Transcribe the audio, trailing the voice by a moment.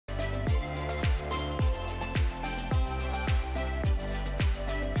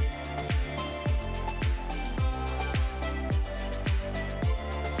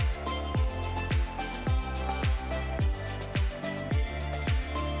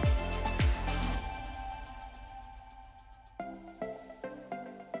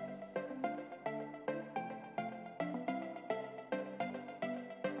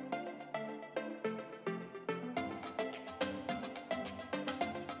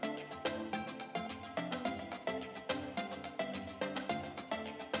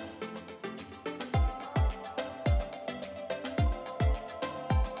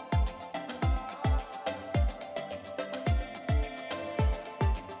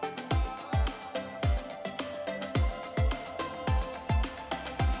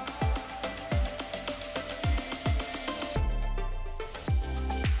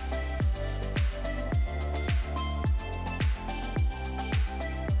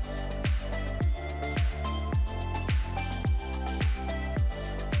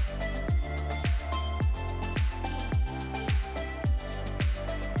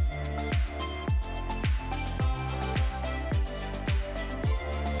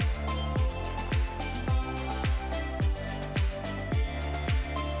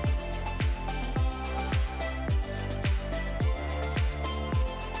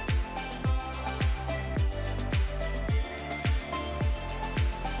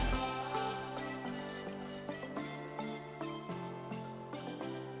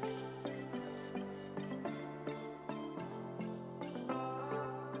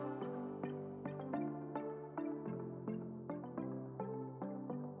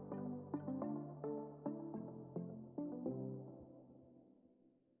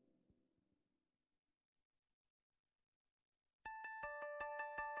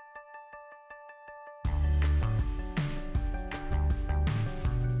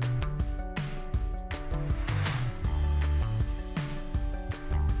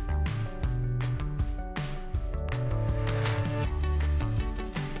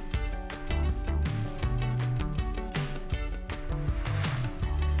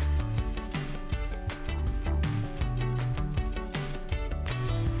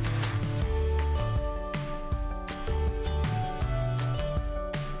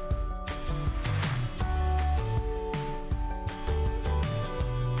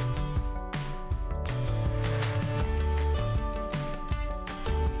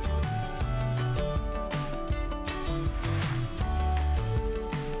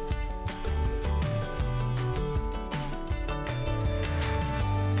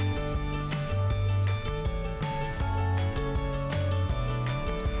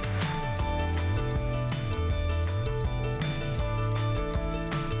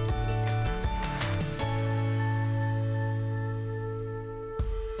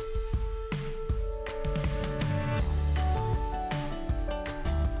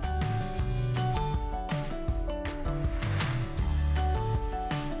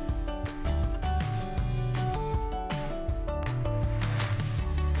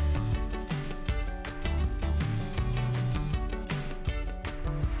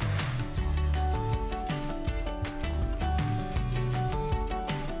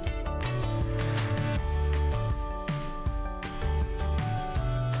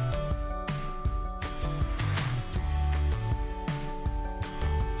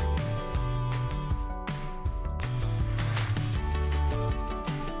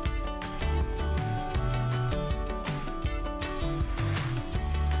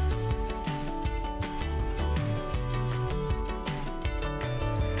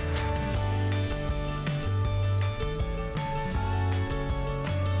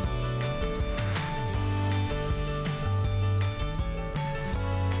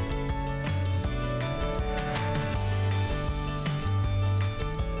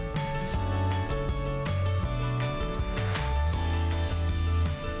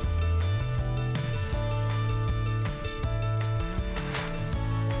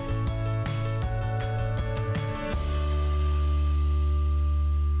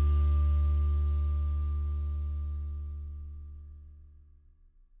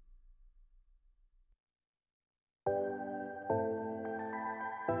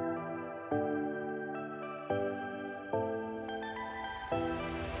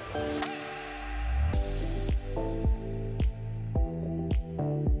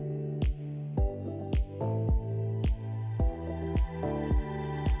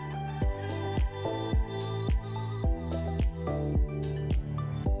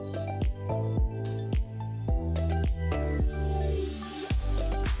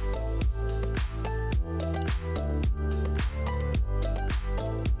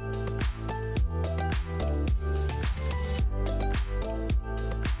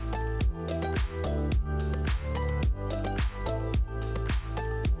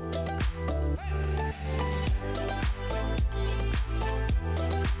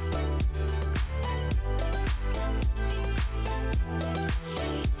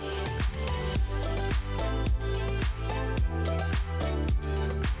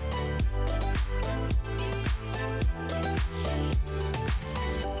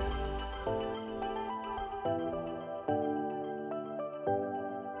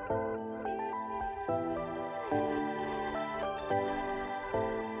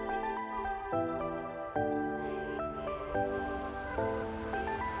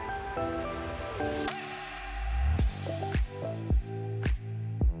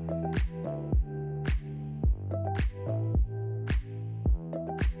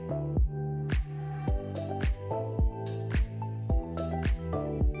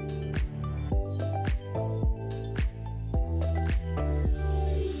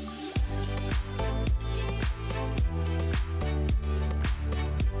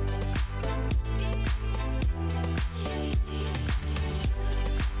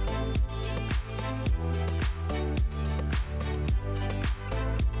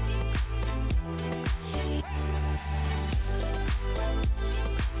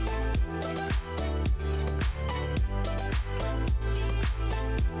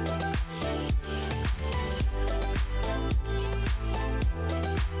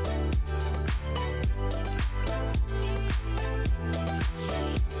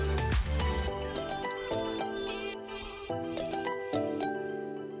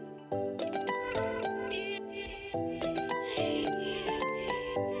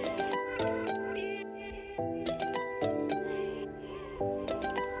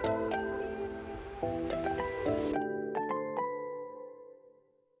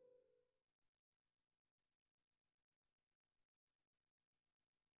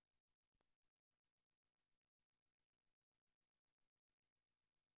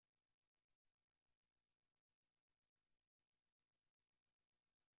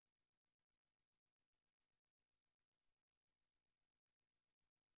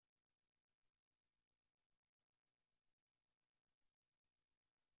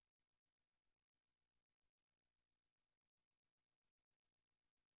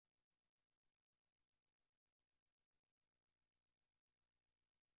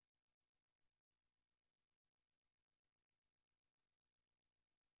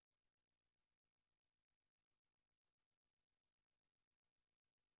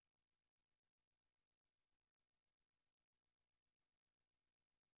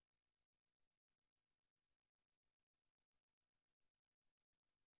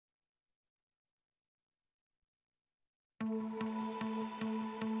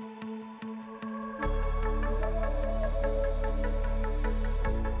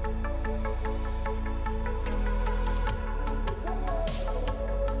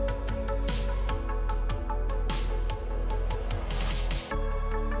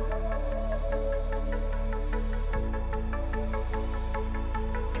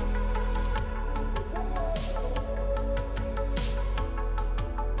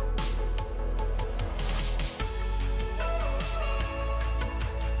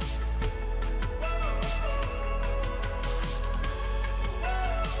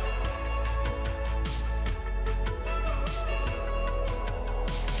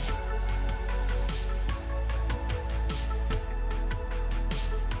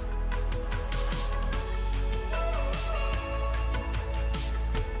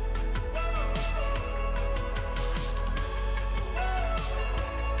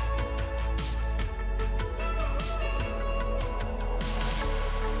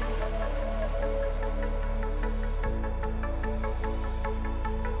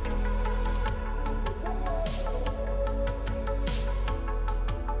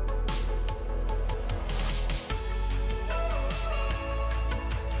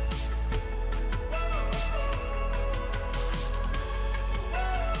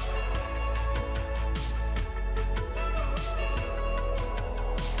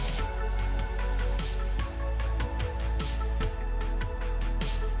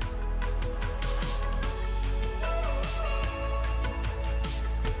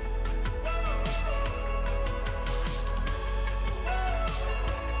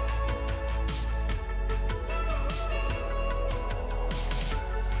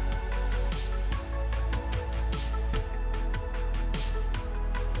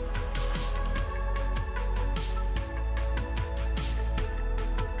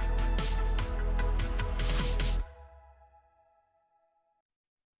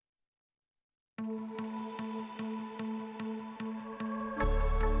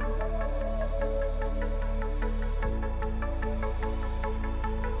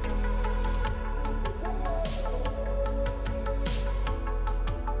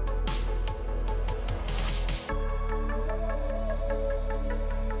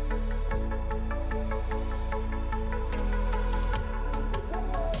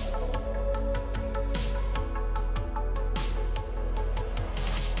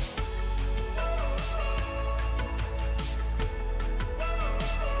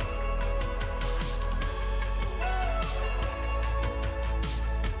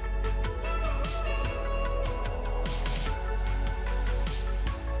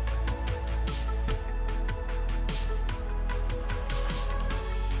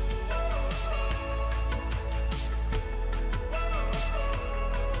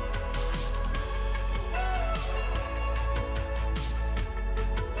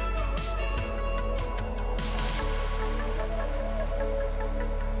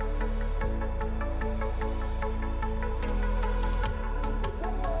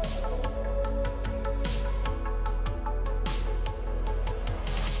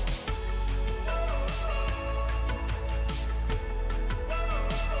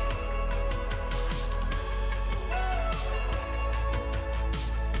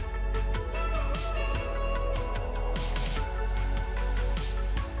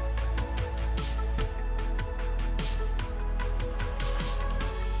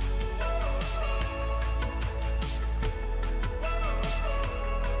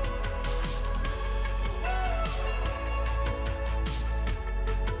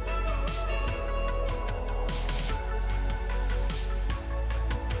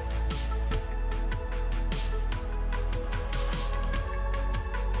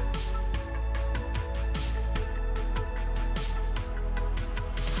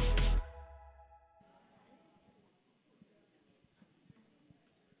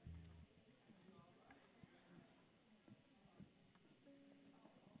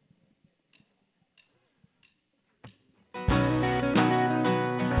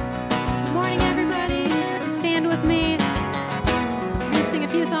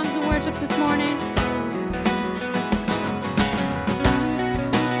this morning.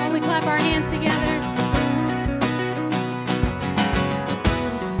 While we clap our hands together.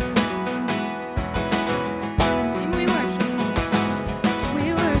 Sing, we worship.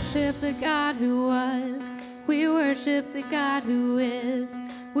 We worship the God who was. We worship the God who is.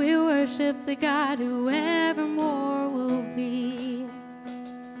 We worship the God who evermore will be.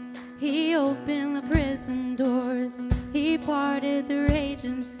 He opened the prison doors. He parted the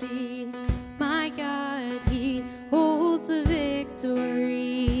raging sea. My God, He holds the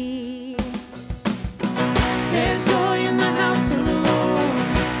victory. There's joy in the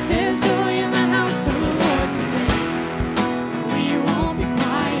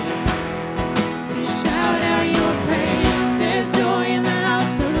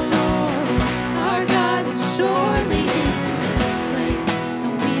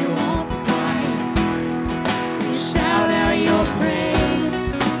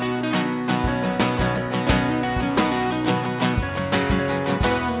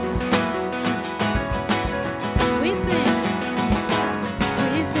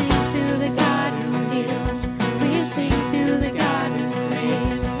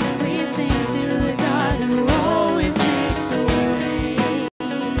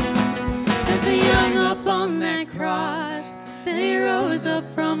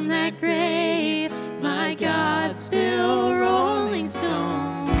from that grave, my God, still rolling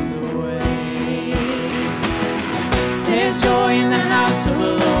stones away. There's joy in the house of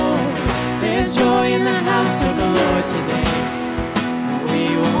the Lord. There's joy in the house of the Lord today.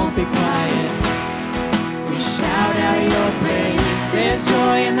 We won't be quiet. We shout out your praise. There's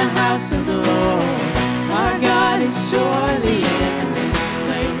joy in the house of the Lord. Our God is surely in this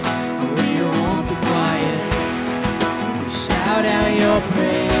place. We won't be quiet. We shout out your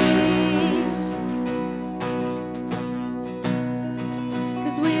praise.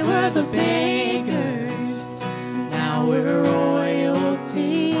 'Cause we were the beggars, now we're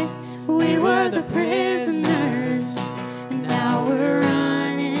royalty. We were the prisoners, and now we're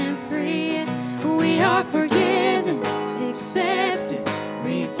running free. We are forgiven, accepted,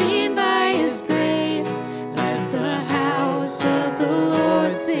 redeemed by His grace. Let the house of the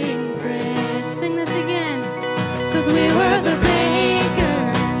Lord sing praise. Sing this again. 'Cause we were the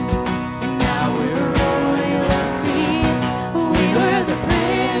beggars, and now we're royalty. We were the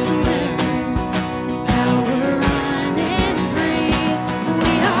prisoners, and now we're running free.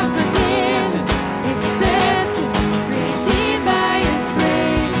 We are forgiven, accepted, redeemed by His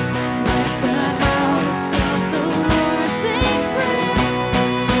grace. Let the house of the Lord sing praise.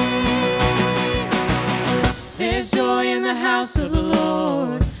 There's joy in the house of the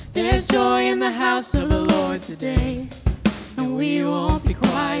Lord. There's joy in the house of the Lord today. And we won't be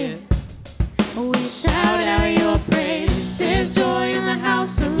quiet. We shout out your praise. There's joy in the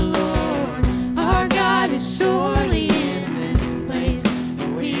house of the Lord. Our God is surely in this place.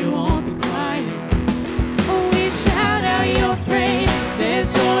 And we won't be quiet. We shout out your praise. There's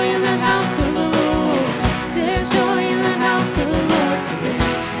joy in the house of the Lord. There's joy in the house of the Lord today.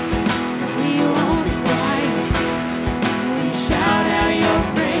 And we won't be quiet. We shout out your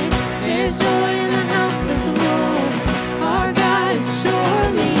praise. There's joy in the house of the Lord. Our God is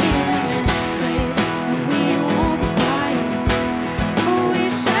surely in this place. And we won't be quiet. We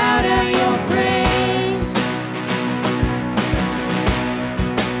shout out your praise.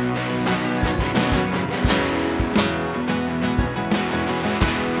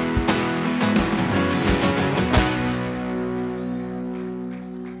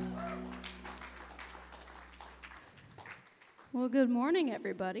 Well, good morning,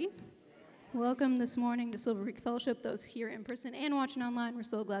 everybody. Welcome this morning to Silver Creek Fellowship, those here in person and watching online. We're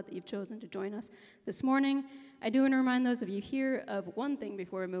so glad that you've chosen to join us this morning. I do want to remind those of you here of one thing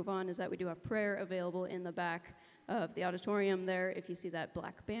before we move on, is that we do have prayer available in the back of the auditorium there. If you see that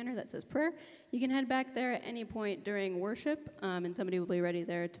black banner that says prayer, you can head back there at any point during worship, and somebody will be ready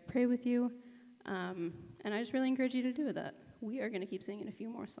there to pray with you. And I just really encourage you to do that. We are going to keep singing a few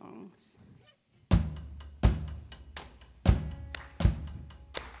more songs.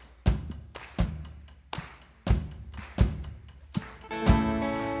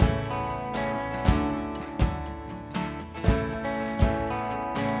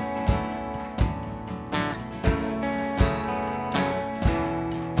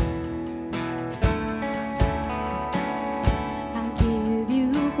 I'll give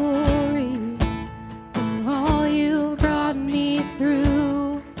you glory for all you brought me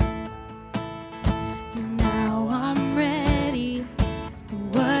through.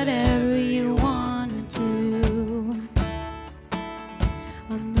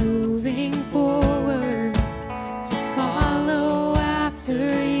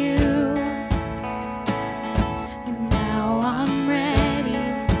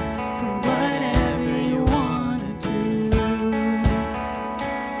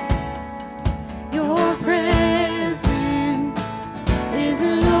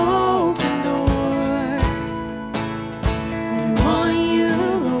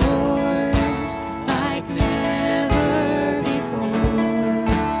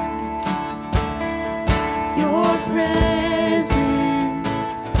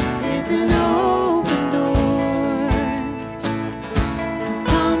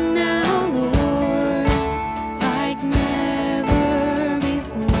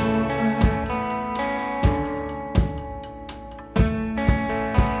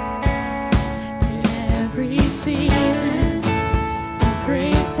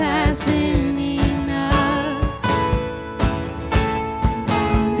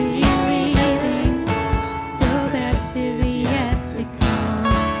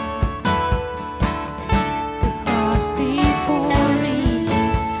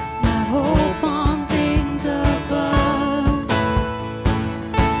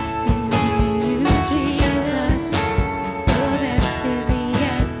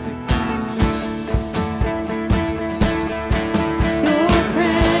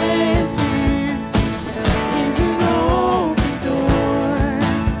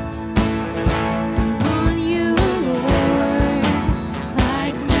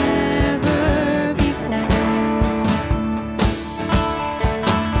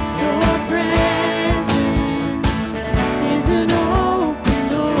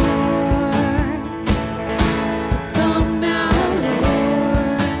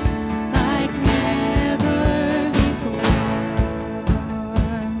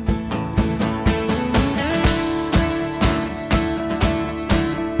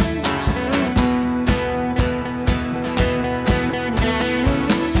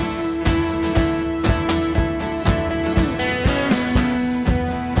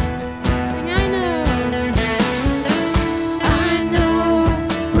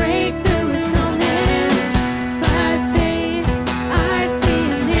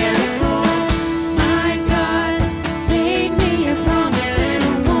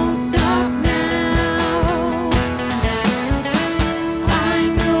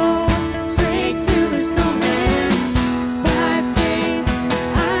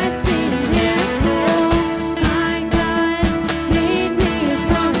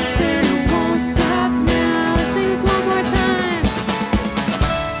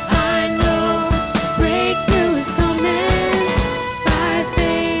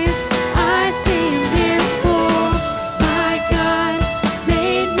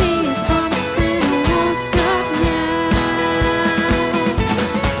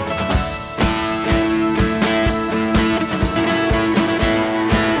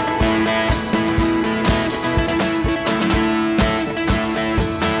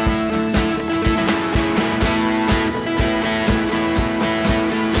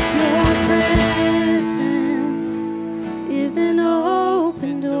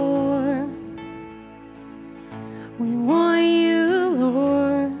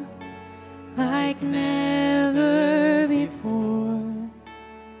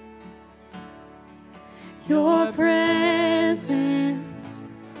 Your presence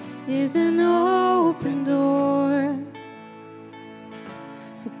is an open door.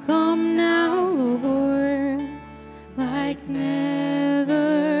 So come now, Lord, like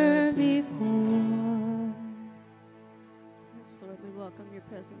never before. Yes, Lord, we welcome your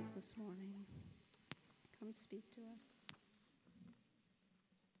presence this morning. Come speak to us.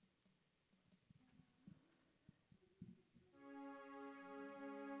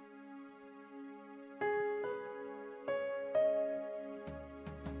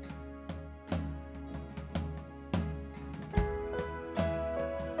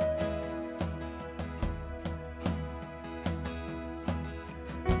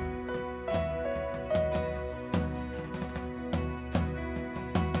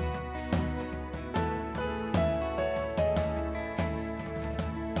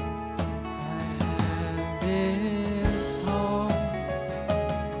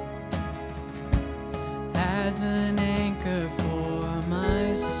 As an anchor for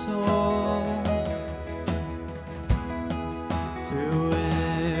my soul, through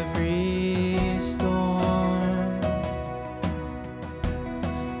every storm,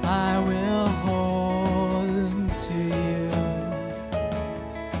 I will hold to you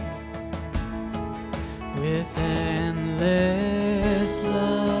with endless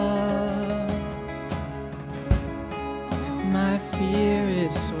love. My fear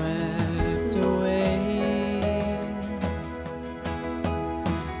is swept away.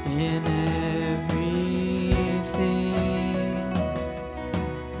 In everything,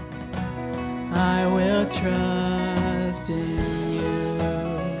 I will trust in you.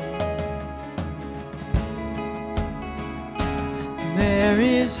 There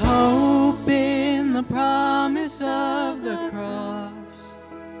is hope in the promise of the cross.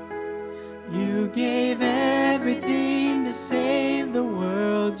 You gave everything to save the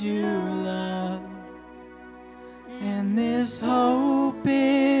world you love. And this hope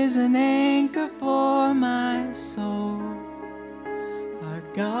is an anchor for my soul. Our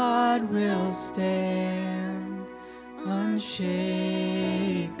God will stand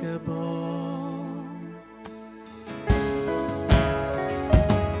unshakable.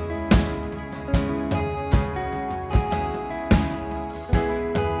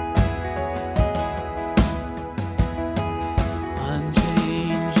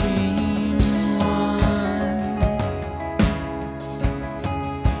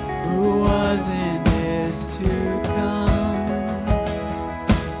 And is to come.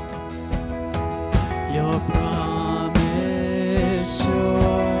 Your promise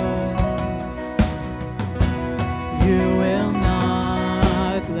sure, you will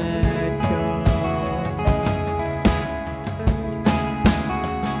not let go.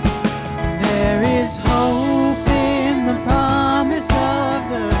 There is hope in the promise of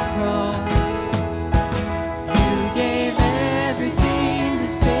the cross. You gave everything to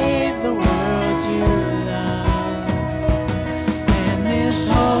save the world you love, and this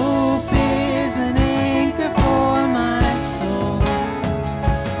hope is an anchor for my soul.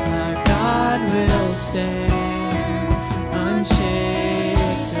 Our God will stand unshakable.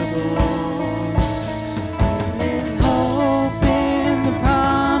 There's hope in the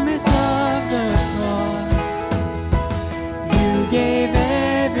promise of the cross. You gave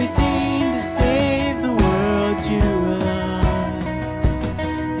everything to save the world you love,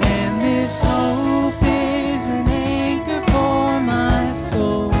 and this hope is an anchor for my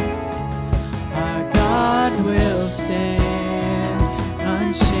soul. Our God will stand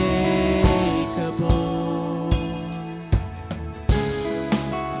unshakable.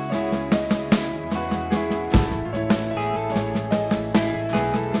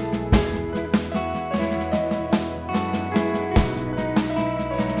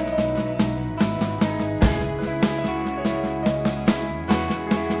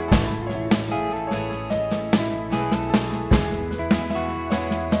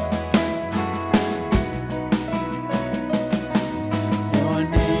 Your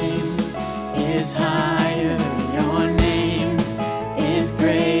name is higher, your name is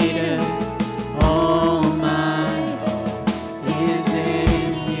greater. All my hope is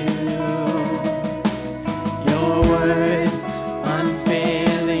in you. Your word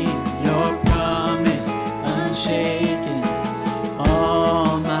unfailing, your promise unshaken.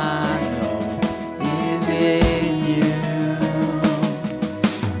 All my hope is in you.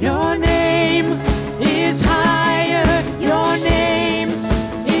 Your name is higher, your name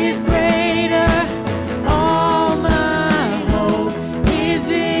is greater.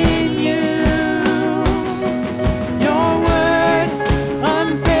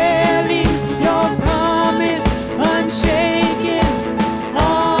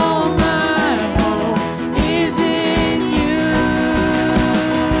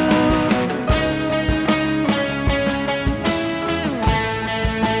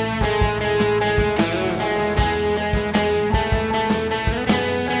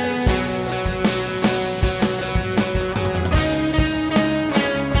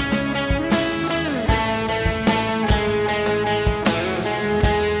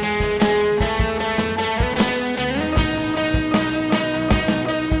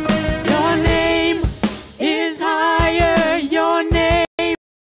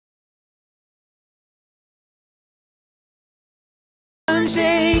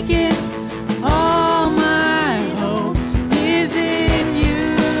 unshaken. All my hope is in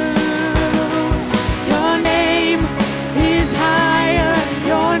you. Your name is higher.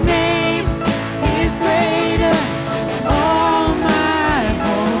 Your name is greater. All my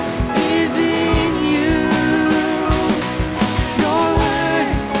hope is in you. Your word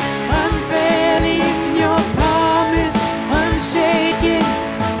unfailing, your promise unshaken.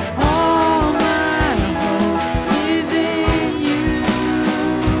 All my hope is in you.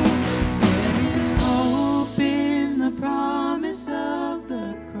 There is hope in the promise of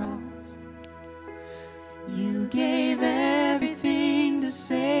the cross. You gave everything to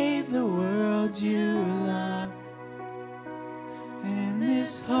save the world you loved. And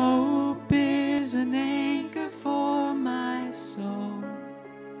this hope is an anchor for my soul.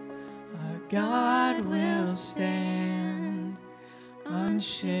 Our God will stand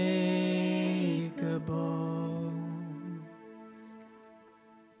unshakable.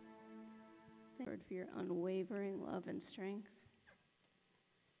 Lord, for your unwavering love and strength.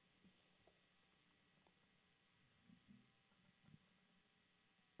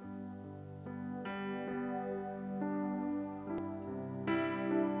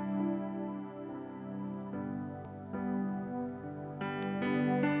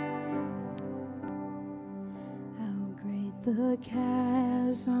 How great the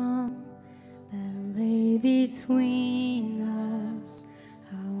chasm that lay between us,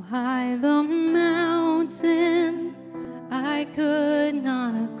 how high the mountain I could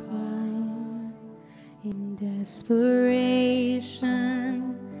not climb. In desperation,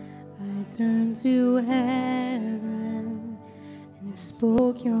 I turned to heaven and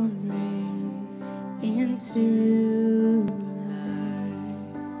spoke your name into the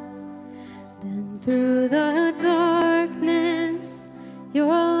night. Then through the darkness, your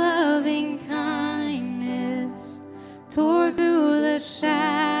loving kindness tore through the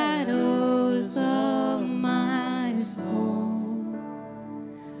shadows of my soul.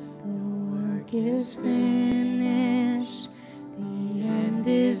 The work is finished, the end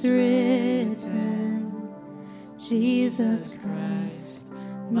is written. Jesus Christ,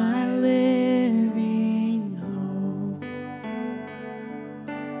 my living hope.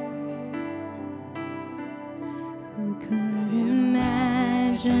 Who could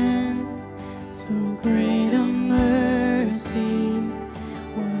imagine so great a mercy?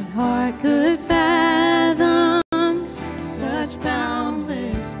 What heart could fathom such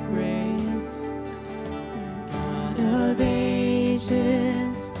boundless grace? The God of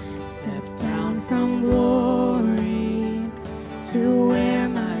ages stepped down from glory to wear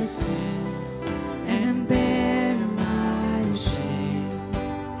my sin and bear my shame.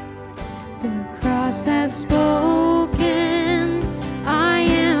 The cross has spoken, I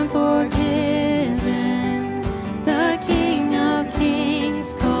am forgiven. The King of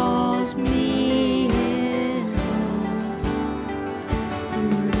Kings calls me his own.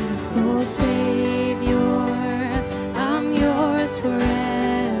 Beautiful Savior, I'm yours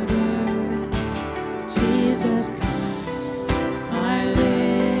forever. Jesus Christ, my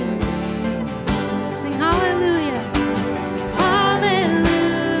living hope. Sing hallelujah. Hallelujah.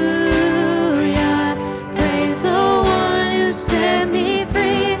 Praise the one who set me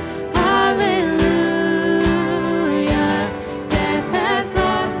free. Hallelujah. Death has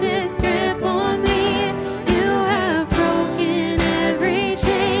lost its grip on me. You have broken every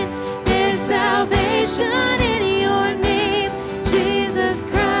chain. There's salvation in your name. Jesus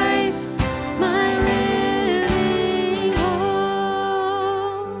Christ, my living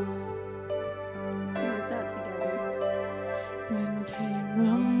hope. Sing this out together. Then came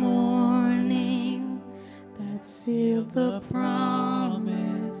the morning that sealed the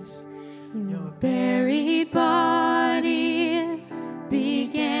promise. Your buried body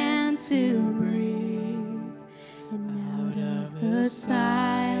began to breathe, and out of the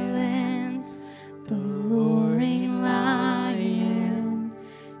silence, the roaring lion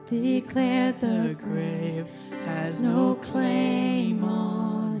declared the grave has no claim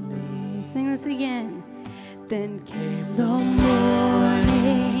on me. Sing this again. Then came the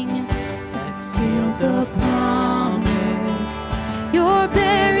morning that sealed the promise. Your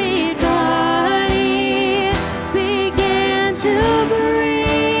buried body began to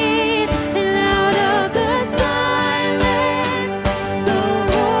breathe, and out of the silence, the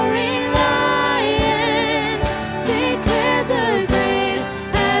roaring lion declared the grave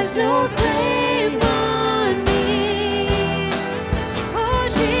has no claim on me. Oh,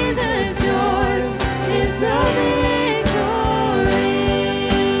 Jesus, yours is the victory.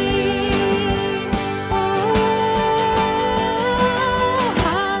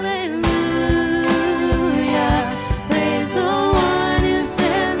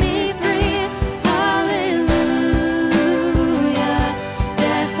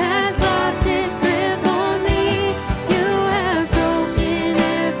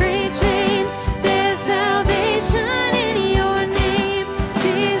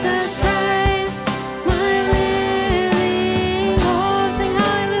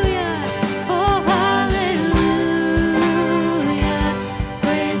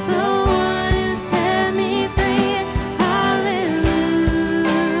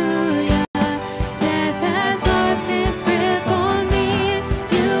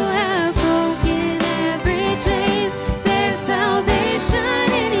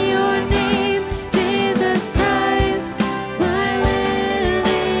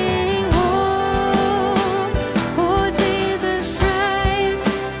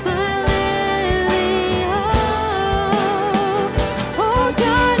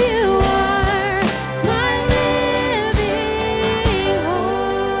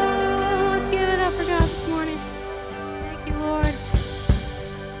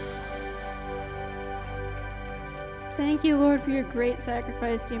 Thank you, Lord, for your great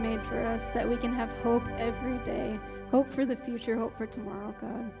sacrifice you made for us, that we can have hope every day, hope for the future, hope for tomorrow,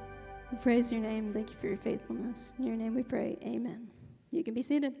 God. We praise your name. Thank you for your faithfulness. In your name we pray. Amen. You can be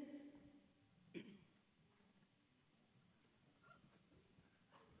seated.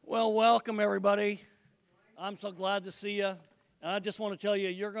 Well, welcome, everybody. I'm so glad to see you. And I just want to tell you,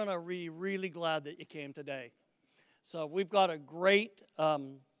 you're going to be really glad that you came today. So we've got a great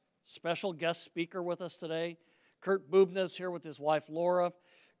special guest speaker with us today. Kurt Bubna is here with his wife, Laura.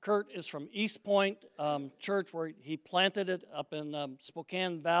 Kurt is from East Point Church, where he planted it up in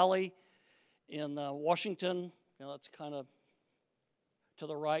Spokane Valley in Washington. You know, that's kind of to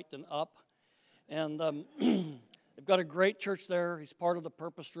the right and up. And they've got a great church there. He's part of the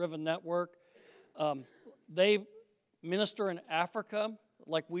Purpose Driven Network. They minister in Africa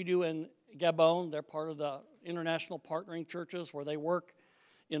like we do in Gabon. They're part of the international partnering churches where they work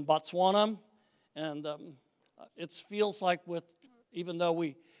in Botswana. And it feels like even though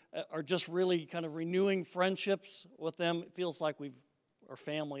we are just really kind of renewing friendships with them, it feels like are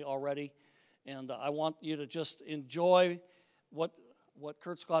family already. And I want you to just enjoy what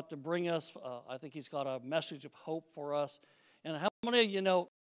Kurt's got to bring us. I think he's got a message of hope for us. And how many of you know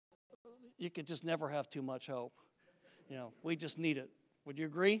you could just never have too much hope? You know, we just need it. Would you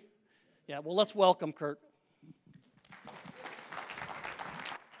agree? Yeah, well, let's welcome Kurt.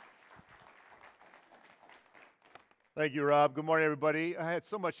 Thank you, Rob. Good morning, everybody. I had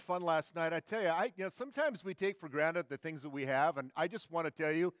so much fun last night. I tell you, sometimes we take for granted the things that we have, and I just want to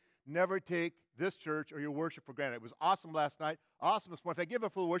tell you, never take this church or your worship for granted. It was awesome last night. Awesome this morning. If I give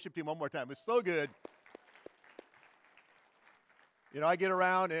it for the worship team one more time, it was so good. You know, I get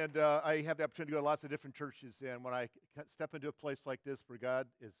around and I have the opportunity to go to lots of different churches, and when I step into a place like this where God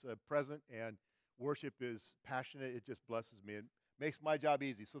is present and worship is passionate, it just blesses me and makes my job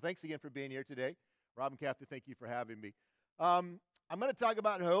easy. So thanks again for being here today. Rob and Kathy, thank you for having me. I'm going to talk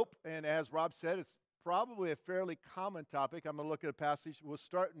about hope, and as Rob said, it's probably a fairly common topic. I'm going to look at a passage. We'll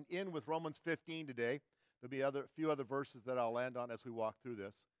start and end with Romans 15 today. There'll be a few other verses that I'll land on as we walk through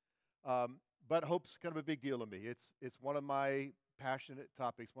this. But hope's kind of a big deal to me. It's one of my passionate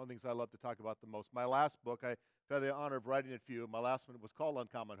topics, one of the things I love to talk about the most. My last book, I had the honor of writing it for you. My last one was called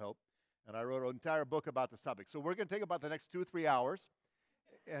Uncommon Hope, and I wrote an entire book about this topic. So we're going to take about the next 2 or 3 hours,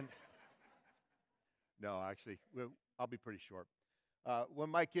 and no, actually, I'll be pretty short. When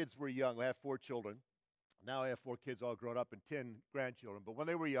my kids were young, I have 4 children. Now I have 4 kids all grown up and 10 grandchildren. But when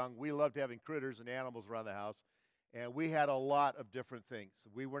they were young, we loved having critters and animals around the house, and we had a lot of different things.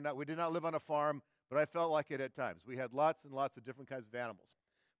 We did not live on a farm, but I felt like it at times. We had lots and lots of different kinds of animals.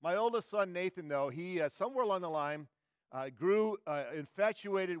 My oldest son, Nathan, though, he somewhere along the line grew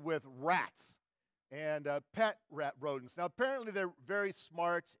infatuated with rats and pet rat rodents. Now, apparently they're very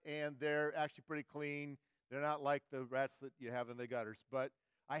smart, and they're actually pretty clean. They're not like the rats that you have in the gutters, but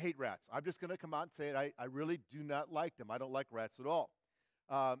I hate rats. I'm just going to come out and say it. I really do not like them. I don't like rats at all.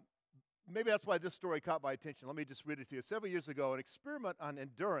 Maybe that's why this story caught my attention. Let me just read it to you. Several years ago, an experiment on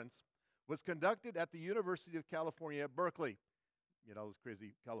endurance was conducted at the University of California at Berkeley. You know, those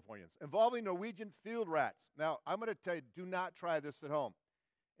crazy Californians. Involving Norwegian field rats. Now, I'm going to tell you, do not try this at home.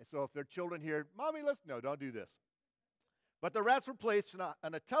 And so if there are children here, Mommy, no, don't do this. But the rats were placed in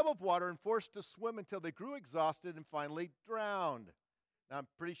a tub of water and forced to swim until they grew exhausted and finally drowned. Now, I'm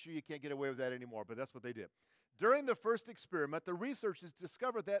pretty sure you can't get away with that anymore, but that's what they did. During the first experiment, the researchers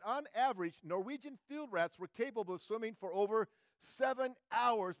discovered that on average, Norwegian field rats were capable of swimming for over 7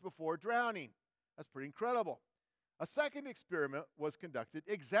 hours before drowning. That's pretty incredible. A second experiment was conducted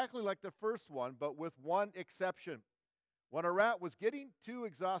exactly like the first one, but with one exception. When a rat was getting too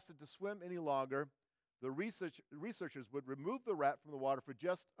exhausted to swim any longer, the researchers would remove the rat from the water for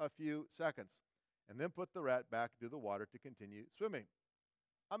just a few seconds and then put the rat back into the water to continue swimming.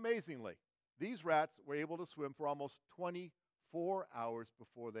 Amazingly, these rats were able to swim for almost 24 hours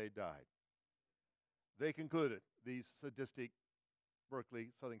before they died. They concluded, these sadistic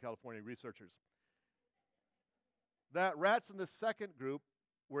Berkeley, Southern California researchers, that rats in the second group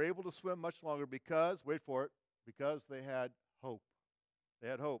were able to swim much longer because, wait for it, because they had hope. They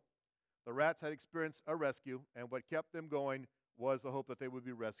had hope. The rats had experienced a rescue, and what kept them going was the hope that they would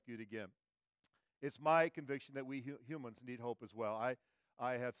be rescued again. It's my conviction that we humans need hope as well.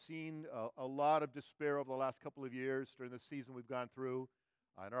 I have seen a lot of despair over the last couple of years during the season we've gone through.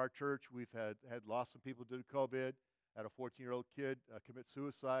 In our church, we've had lost some people due to COVID, had a 14-year-old kid commit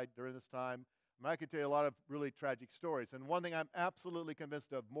suicide during this time. I can tell you a lot of really tragic stories. And one thing I'm absolutely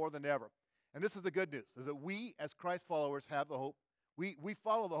convinced of more than ever, and this is the good news, is that we as Christ followers have the hope. We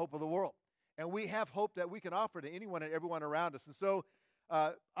follow the hope of the world. And we have hope that we can offer to anyone and everyone around us. And so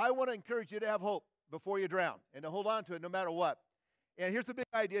I want to encourage you to have hope, before you drown and to hold on to it no matter what. And here's the big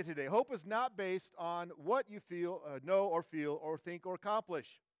idea today. Hope is not based on what you feel, know or feel or think or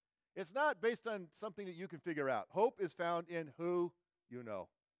accomplish. It's not based on something that you can figure out. Hope is found in who you know.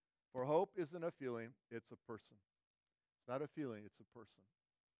 For hope isn't a feeling, it's a person. It's not a feeling, it's a person.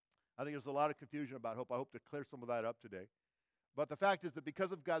 I think there's a lot of confusion about hope. I hope to clear some of that up today. But the fact is that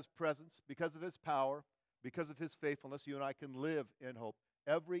because of God's presence, because of his power, because of his faithfulness, you and I can live in hope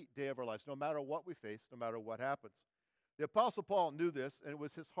every day of our lives, no matter what we face, no matter what happens. The Apostle Paul knew this, and it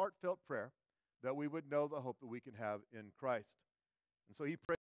was his heartfelt prayer that we would know the hope that we can have in Christ. And so he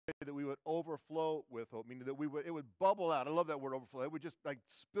prayed that we would overflow with hope, meaning that it would bubble out. I love that word overflow. It would just like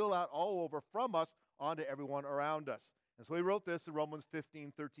spill out all over from us onto everyone around us. And so he wrote this in Romans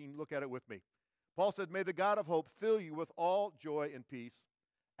 15:13. Look at it with me. Paul said, "May the God of hope fill you with all joy and peace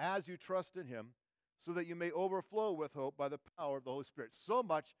as you trust in him, so that you may overflow with hope by the power of the Holy Spirit." So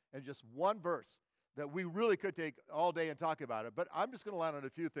much in just one verse that we really could take all day and talk about it. But I'm just going to land on a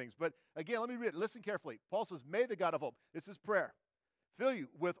few things. But again, let me read it. Listen carefully. Paul says, "May the God of hope," this is prayer, "fill you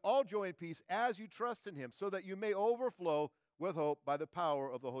with all joy and peace as you trust in him, so that you may overflow with hope by the power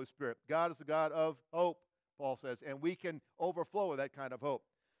of the Holy Spirit." God is the God of hope, Paul says, and we can overflow with that kind of hope.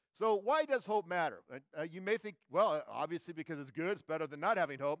 So why does hope matter? You may think, well, obviously because it's good, it's better than not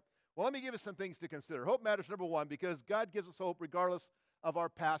having hope. Well, let me give you some things to consider. Hope matters, number one, because God gives us hope regardless of our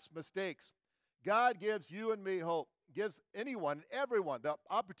past mistakes. God gives you and me hope, gives anyone and everyone the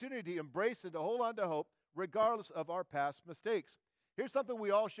opportunity to embrace and to hold on to hope regardless of our past mistakes. Here's something we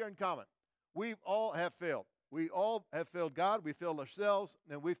all share in common. We all have failed. We all have failed God, we failed ourselves,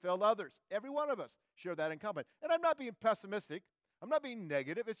 and we failed others. Every one of us share that in common. And I'm not being pessimistic. I'm not being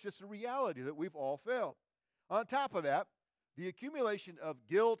negative. It's just a reality that we've all failed. On top of that, the accumulation of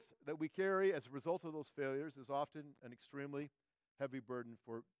guilt that we carry as a result of those failures is often an extremely heavy burden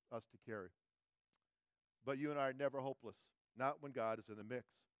for us to carry. But you and I are never hopeless, not when God is in the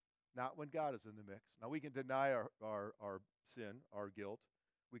mix. Not when God is in the mix. Now, we can deny our sin, our guilt.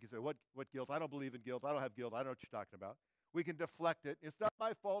 We can say, what guilt? I don't believe in guilt. I don't have guilt. I don't know what you're talking about. We can deflect it. It's not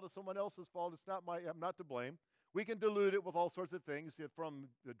my fault. It's someone else's fault. I'm not to blame. We can dilute it with all sorts of things, from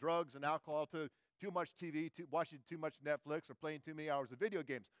the drugs and alcohol to too much TV, to watching too much Netflix, or playing too many hours of video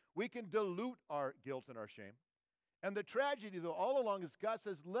games. We can dilute our guilt and our shame. And the tragedy, though, all along is God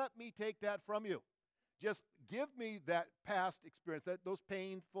says, let me take that from you. Just give me that past experience, those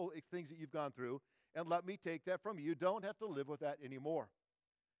painful things that you've gone through, and let me take that from you. You don't have to live with that anymore.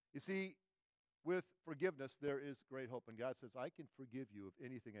 You see, with forgiveness, there is great hope. And God says, I can forgive you of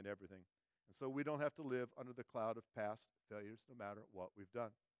anything and everything. And so we don't have to live under the cloud of past failures, no matter what we've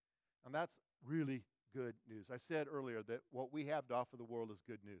done. And that's really good news. I said earlier that what we have to offer the world is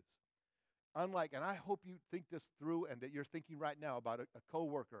good news. Unlike, and I hope you think this through and that you're thinking right now about a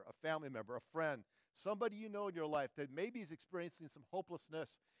coworker, a family member, a friend, somebody you know in your life that maybe is experiencing some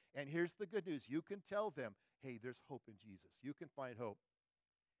hopelessness. And here's the good news. You can tell them, hey, there's hope in Jesus. You can find hope.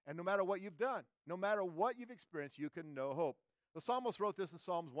 And no matter what you've done, no matter what you've experienced, you can know hope. The psalmist wrote this in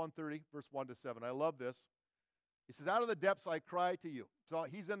Psalms 130, verse 1 to 7. I love this. He says, out of the depths I cry to you. So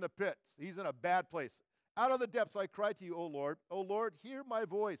he's in the pits. He's in a bad place. Out of the depths I cry to you, O Lord. O Lord, hear my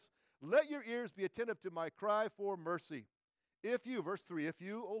voice. Let your ears be attentive to my cry for mercy. If you, verse 3, if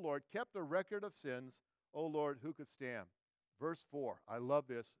you, O Lord, kept a record of sins, O Lord, who could stand? Verse 4, I love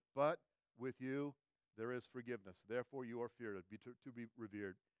this. But with you there is forgiveness. Therefore you are feared, to be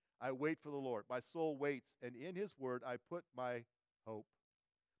revered. I wait for the Lord. My soul waits, and in his word I put my hope.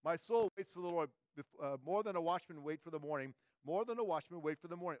 My soul waits for the Lord, more than a watchman wait for the morning, more than a watchman wait for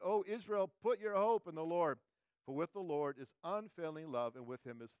the morning. O Israel, put your hope in the Lord, for with the Lord is unfailing love, and with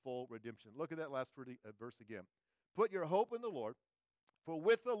him is full redemption. Look at that last verse again. Put your hope in the Lord, for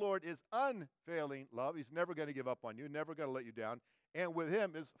with the Lord is unfailing love. He's never going to give up on you, never going to let you down, and with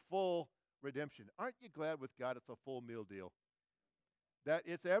him is full redemption. Aren't you glad with God it's a full meal deal? That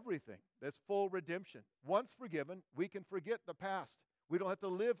it's everything. That's full redemption. Once forgiven, we can forget the past. We don't have to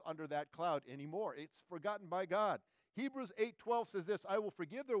live under that cloud anymore. It's forgotten by God. Hebrews 8:12 says this, I will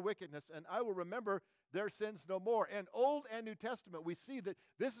forgive their wickedness, and I will remember their sins no more. And Old and New Testament, we see that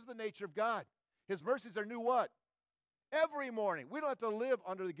this is the nature of God. His mercies are new what? Every morning. We don't have to live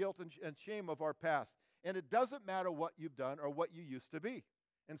under the guilt and shame of our past. And it doesn't matter what you've done or what you used to be.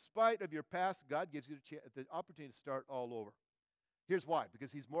 In spite of your past, God gives you the opportunity to start all over. Here's why.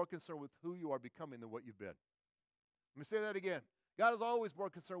 Because he's more concerned with who you are becoming than what you've been. Let me say that again. God is always more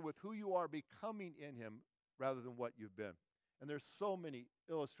concerned with who you are becoming in him rather than what you've been. And there's so many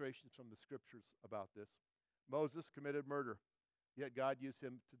illustrations from the scriptures about this. Moses committed murder, yet God used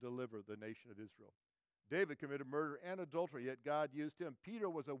him to deliver the nation of Israel. David committed murder and adultery, yet God used him. Peter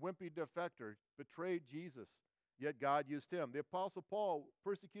was a wimpy defector, betrayed Jesus, yet God used him. The Apostle Paul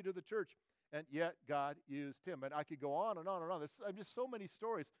persecuted the church, and yet God used him. And I could go on and on and on. There's just so many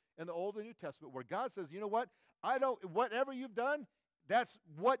stories in the Old and New Testament where God says, you know what? Whatever you've done, that's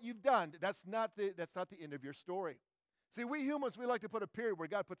what you've done. That's not the end of your story. See, we humans, we like to put a period where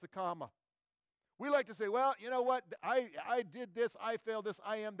God puts a comma. We like to say, well, you know what? I did this, I failed this,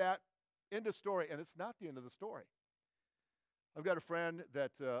 I am that. End of story. And it's not the end of the story. I've got a friend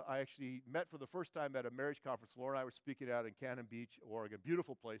that I actually met for the first time at a marriage conference. Laura and I were speaking out in Cannon Beach, Oregon.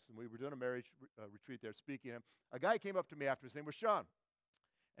 Beautiful place. And we were doing a marriage retreat there speaking. And a guy came up to me after. His name was Sean.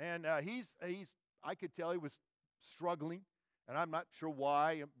 And I could tell he was struggling. And I'm not sure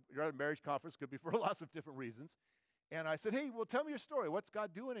why. You're at a marriage conference. Could be for lots of different reasons. And I said, hey, well, tell me your story. What's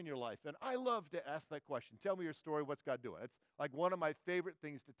God doing in your life? And I love to ask that question. Tell me your story. What's God doing? It's like one of my favorite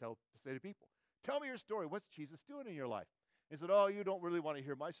things to say to people. Tell me your story. What's Jesus doing in your life? He said, oh, you don't really want to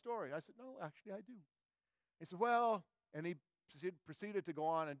hear my story. I said, no, actually, I do. He said, well, and he proceeded to go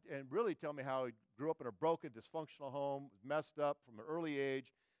on and really tell me how he grew up in a broken, dysfunctional home, was messed up from an early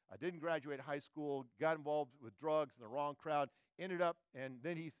age. I didn't graduate high school, got involved with drugs in the wrong crowd, ended up, and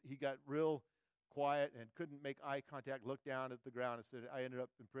then he got real quiet and couldn't make eye contact, looked down at the ground and said, I ended up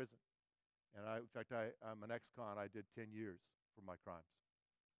in prison. And in fact, I'm an ex-con. I did 10 years for my crimes.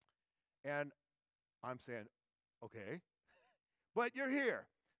 And I'm saying, okay, but you're here.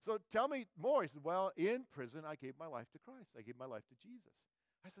 So tell me more. He said, well, in prison, I gave my life to Christ. I gave my life to Jesus.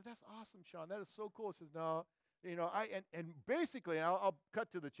 I said, that's awesome, Sean. That is so cool. He says, no, and basically, and I'll cut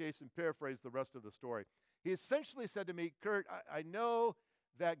to the chase and paraphrase the rest of the story. He essentially said to me, Kurt, I know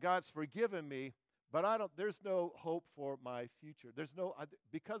that God's forgiven me, but there's no hope for my future. There's no,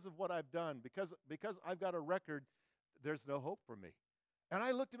 because of what I've done, because I've got a record, there's no hope for me. And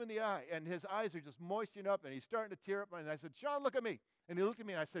I looked him in the eye, and his eyes are just moistening up, and he's starting to tear up. And I said, Sean, look at me. And he looked at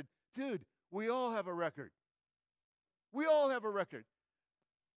me, and I said, dude, we all have a record. We all have a record.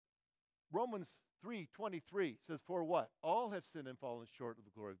 Romans 3:23 says, for what? All have sinned and fallen short of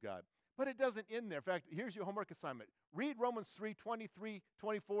the glory of God. But it doesn't end there. In fact, here's your homework assignment. Read Romans 3:23,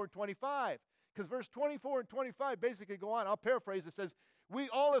 24, and 25. Because verse 24 and 25 basically go on. I'll paraphrase. It says, we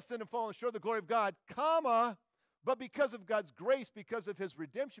all have sinned and fallen short of the glory of God, comma, but because of God's grace, because of his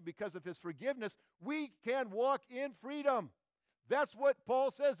redemption, because of his forgiveness, we can walk in freedom. That's what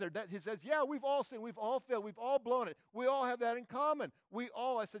Paul says there. That he says, yeah, we've all sinned, we've all failed, we've all blown it. We all have that in common.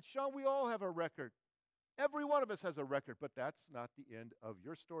 I said, Sean, we all have a record. Every one of us has a record, but that's not the end of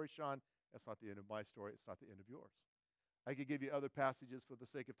your story, Sean. That's not the end of my story. It's not the end of yours. I could give you other passages. For the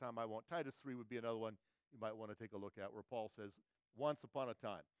sake of time, I won't. Titus 3 would be another one you might want to take a look at, where Paul says, once upon a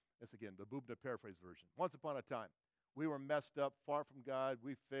time, that's again the Bubna paraphrase version, once upon a time, we were messed up, far from God,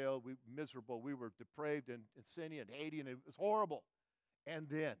 we failed, we were miserable, we were depraved and sinning and hating, and it was horrible. And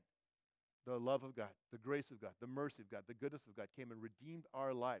then the love of God, the grace of God, the mercy of God, the goodness of God came and redeemed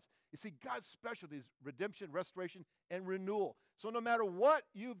our lives. You see, God's specialty is redemption, restoration, and renewal. So no matter what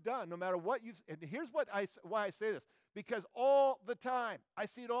you've done, no matter what and here's why I say this, because all the time, I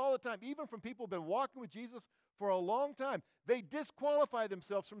see it all the time, even from people who've been walking with Jesus for a long time, they disqualify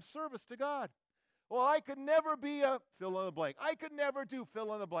themselves from service to God. Well, I could never be a fill in the blank. I could never do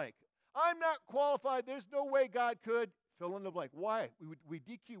fill in the blank. I'm not qualified. There's no way God could fill in the blank. Why?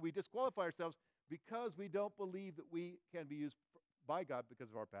 We disqualify ourselves because we don't believe that we can be used by God because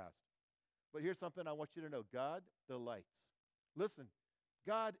of our past. But here's something I want you to know. God delights. Listen,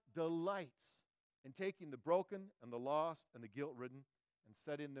 God delights in taking the broken and the lost and the guilt-ridden and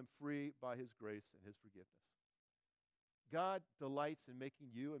setting them free by his grace and his forgiveness. God delights in making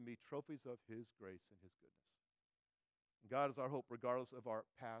you and me trophies of his grace and his goodness. And God is our hope regardless of our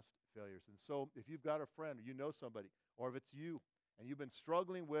past failures. And so if you've got a friend or you know somebody, or if it's you and you've been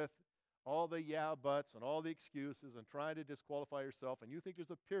struggling with all the yeah buts and all the excuses and trying to disqualify yourself, and you think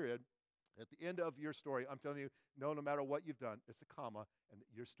there's a period at the end of your story, I'm telling you, no matter what you've done, it's a comma, and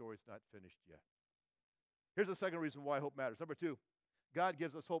your story's not finished yet. Here's the second reason why hope matters. Number 2, God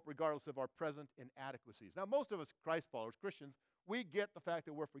gives us hope regardless of our present inadequacies. Now, most of us Christ followers, Christians, we get the fact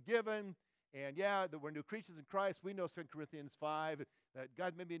that we're forgiven, and that we're new creatures in Christ. We know 2 Corinthians 5, that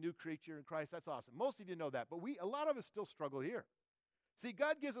God made me a new creature in Christ. That's awesome. Most of you know that, but a lot of us still struggle here. See,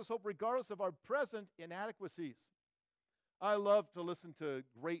 God gives us hope regardless of our present inadequacies. I love to listen to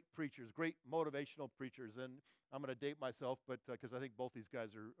great preachers, great motivational preachers, and I'm going to date myself, but because I think both these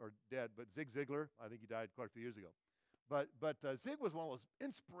guys are dead. But Zig Ziglar, I think he died quite a few years ago. But Zig was one of those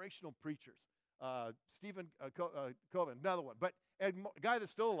inspirational preachers. Stephen Covey, another one. But a guy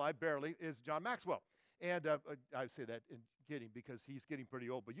that's still alive, barely, is John Maxwell. And I say that in kidding because he's getting pretty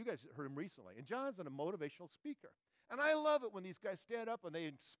old, but you guys heard him recently. And John's a motivational speaker. And I love it when these guys stand up and they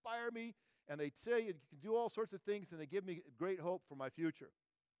inspire me and they say you can do all sorts of things and they give me great hope for my future.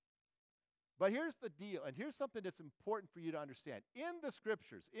 But here's the deal, and here's something that's important for you to understand. In the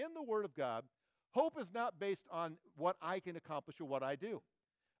Scriptures, in the Word of God, hope is not based on what I can accomplish or what I do.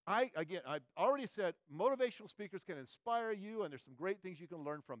 I've already said motivational speakers can inspire you, and there's some great things you can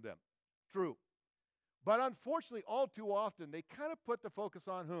learn from them. True. But unfortunately, all too often, they kind of put the focus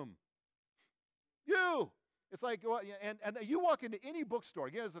on whom? You. It's like, and you walk into any bookstore.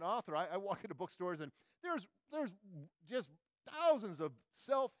 Again, as an author, I walk into bookstores, and there's just thousands of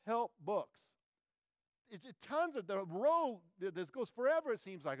self-help books. It's just tons of the row. This goes forever, it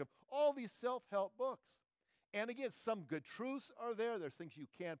seems like, of all these self-help books. And again, some good truths are there. There's things you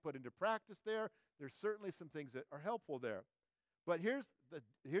can put into practice there. There's certainly some things that are helpful there. But here's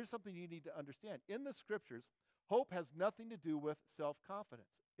something you need to understand. In the Scriptures, hope has nothing to do with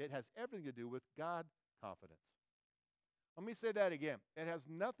self-confidence. It has everything to do with God confidence. Let me say that again. It has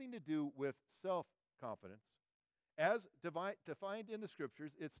nothing to do with self-confidence. As defined in the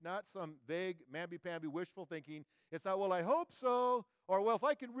Scriptures, it's not some vague, mamby-pamby, wishful thinking. It's not, well, I hope so, or, well, if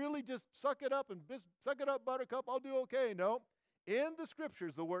I can really just suck it up, buttercup, I'll do okay. No. In the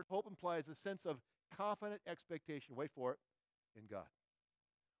Scriptures, the word hope implies a sense of confident expectation. Wait for it. In God.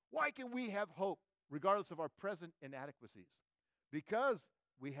 Why can we have hope regardless of our present inadequacies? Because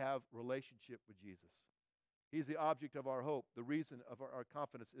we have relationship with Jesus. He's the object of our hope. The reason of our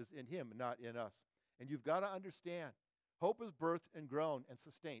confidence is in him, not in us. And you've got to understand, hope is birthed and grown and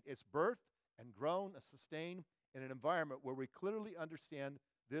sustained. It's birthed and grown and sustained in an environment where we clearly understand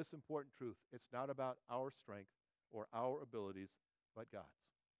this important truth. It's not about our strength or our abilities, but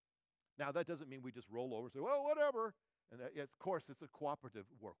God's. Now, that doesn't mean we just roll over and say, well, whatever. And of course, it's a cooperative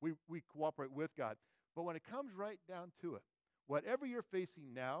work. We cooperate with God. But when it comes right down to it, whatever you're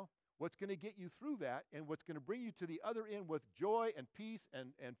facing now, what's going to get you through that and what's going to bring you to the other end with joy and peace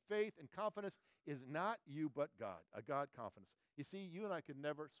and faith and confidence is not you but God, a God confidence. You see, you and I could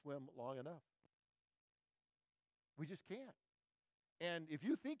never swim long enough. We just can't. And if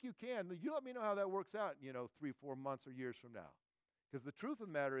you think you can, you let me know how that works out, 3, 4 months or years from now. Because the truth of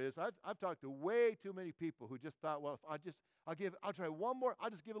the matter is, I've talked to way too many people who just thought, well, if I'll try one more, I'll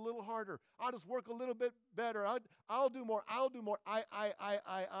just give a little harder. I'll just work a little bit better. I'll do more. I.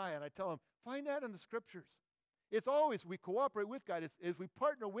 And I tell them, find that in the Scriptures. It's always we cooperate with God. It's we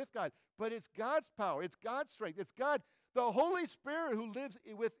partner with God. But it's God's power. It's God's strength. It's God, the Holy Spirit who lives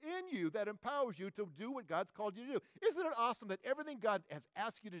within you that empowers you to do what God's called you to do. Isn't it awesome that everything God has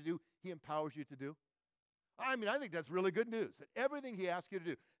asked you to do, he empowers you to do? I think that's really good news, that everything he asks you to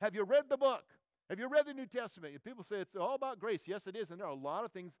do. Have you read the book? Have you read the New Testament? And people say it's all about grace. Yes, it is. And there are a lot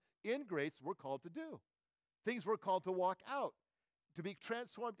of things in grace we're called to do. Things we're called to walk out, to be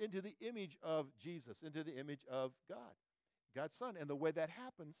transformed into the image of Jesus, into the image of God, God's Son. And the way that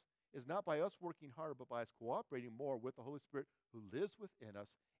happens is not by us working harder, but by us cooperating more with the Holy Spirit who lives within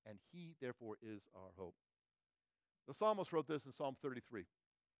us, and he, therefore, is our hope. The psalmist wrote this in Psalm 33.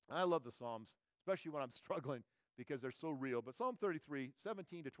 I love the Psalms, especially when I'm struggling because they're so real. But Psalm 33,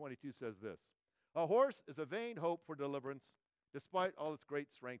 17 to 22 says this: a horse is a vain hope for deliverance. Despite all its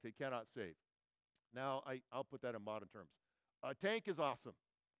great strength, it cannot save. Now, I'll put that in modern terms. A tank is awesome,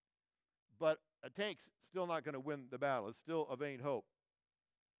 but a tank's still not going to win the battle. It's still a vain hope.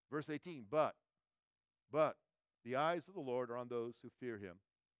 Verse 18, but the eyes of the Lord are on those who fear him,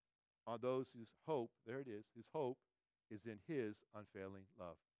 on those whose hope, there it is, whose hope is in his unfailing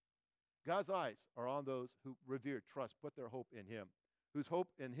love. God's eyes are on those who revere, trust, put their hope in him, whose hope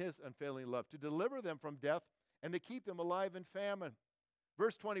in his unfailing love, to deliver them from death and to keep them alive in famine.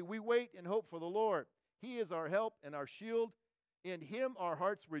 Verse 20, we wait and hope for the Lord. He is our help and our shield. In him our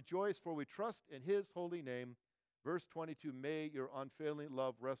hearts rejoice, for we trust in his holy name. Verse 22, may your unfailing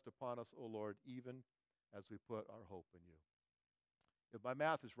love rest upon us, O Lord, even as we put our hope in you. If my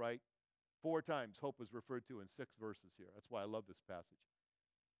math is right, 4 times hope is referred to in 6 verses here. That's why I love this passage.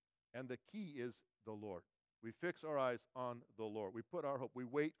 And the key is the Lord. We fix our eyes on the Lord. We put our hope. We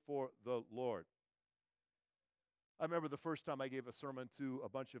wait for the Lord. I remember the first time I gave a sermon to a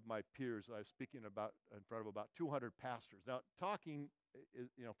bunch of my peers. I was speaking in front of about 200 pastors. Now, talking,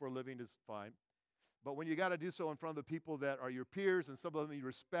 for a living is fine. But when you got to do so in front of the people that are your peers and some of them you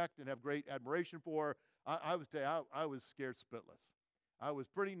respect and have great admiration for, I was scared spitless. I was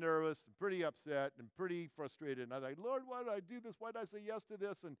pretty nervous and pretty upset and pretty frustrated. And I was like, Lord, why did I do this? Why did I say yes to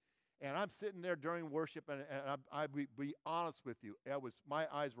this? And I'm sitting there during worship, and I'll be honest with you. My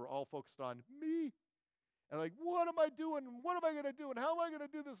eyes were all focused on me. And like, what am I doing? And what am I going to do? And how am I going to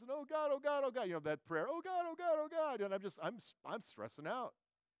do this? And oh God, oh God, oh God. You know, that prayer, oh God, oh God, oh God. And I'm stressing out.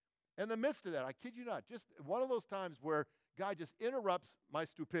 In the midst of that, I kid you not, just one of those times where God just interrupts my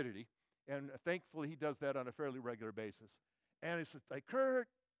stupidity. And thankfully, he does that on a fairly regular basis. And it's like, Kurt,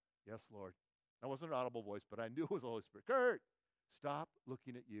 yes, Lord. That wasn't an audible voice, but I knew it was the Holy Spirit. Kurt, stop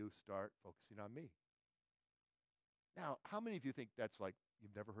looking at you. Start focusing on me. Now, how many of you think that's like,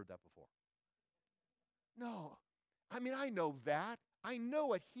 you've never heard that before? No. I mean, I know that. I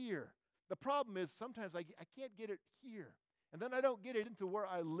know it here. The problem is sometimes I can't get it here. And then I don't get it into where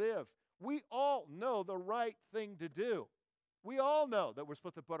I live. We all know the right thing to do. We all know that we're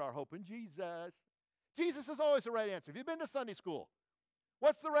supposed to put our hope in Jesus. Jesus is always the right answer. Have you been to Sunday school?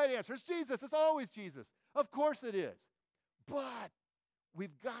 What's the right answer? It's Jesus. It's always Jesus. Of course it is. But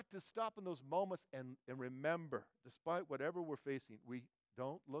we've got to stop in those moments and remember, despite whatever we're facing, we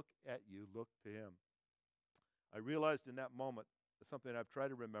don't look at you, look to him. I realized in that moment that something I've tried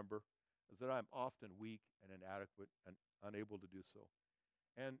to remember is that I'm often weak and inadequate and unable to do so.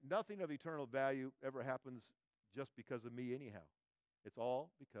 And nothing of eternal value ever happens just because of me anyhow. It's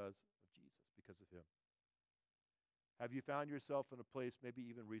all because of Jesus, because of him. Have you found yourself in a place, maybe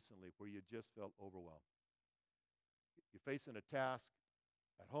even recently, where you just felt overwhelmed? You're facing a task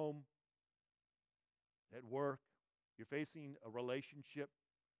at home, at work. You're facing a relationship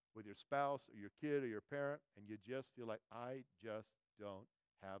with your spouse or your kid or your parent, and you just feel like, I just don't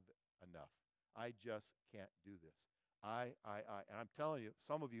have enough. I just can't do this. And I'm telling you,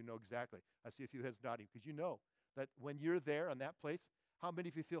 some of you know exactly. I see a few heads nodding because you know that when you're there in that place, how many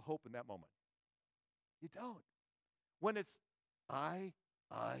of you feel hope in that moment? You don't. When it's I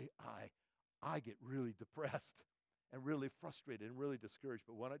get really depressed and really frustrated and really discouraged.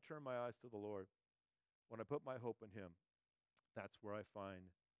 But when I turn my eyes to the Lord, when I put my hope in him, that's where I find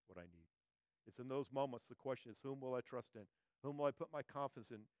what I need. It's in those moments the question is, whom will I trust in? Whom will I put my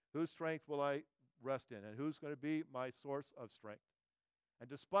confidence in? Whose strength will I rest in? And who's going to be my source of strength? And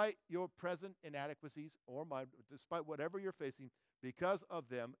despite your present inadequacies or mine, despite whatever you're facing, because of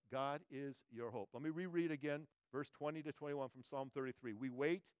them, God is your hope. Let me reread again verse 20 to 21 from Psalm 33. We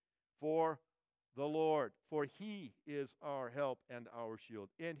wait for the Lord, for he is our help and our shield.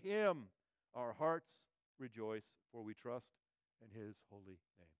 In him our hearts rejoice, for we trust in his holy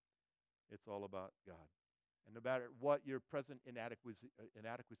name. It's all about God. And no matter what your present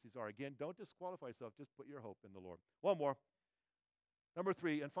inadequacies are, again, don't disqualify yourself. Just put your hope in the Lord. One more. Number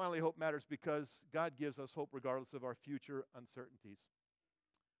 3, and finally, hope matters because God gives us hope regardless of our future uncertainties.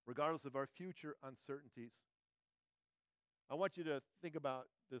 Regardless of our future uncertainties. I want you to think about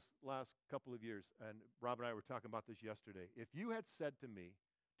this last couple of years, and Rob and I were talking about this yesterday. If you had said to me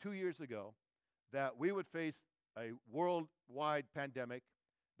 2 years ago that we would face a worldwide pandemic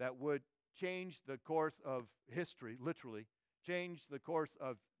that would change the course of history, literally, change the course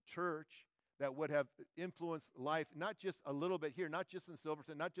of church, that would have influenced life, not just a little bit here, not just in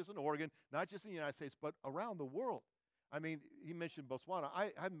Silverton, not just in Oregon, not just in the United States, but around the world. I mean, he mentioned Botswana.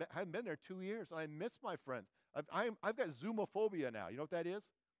 I haven't been there 2 years, and I miss my friends. I've got Zoomophobia now. You know what that is?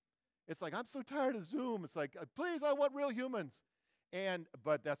 It's like, I'm so tired of Zoom. It's like, please, I want real humans.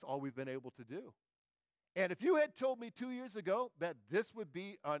 But that's all we've been able to do. And if you had told me 2 years ago that this would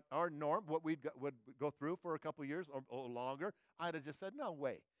be our norm, what would go through for a couple of years or longer, I'd have just said, no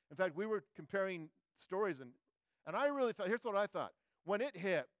way. In fact, we were comparing stories, and I really thought, here's what I thought. When it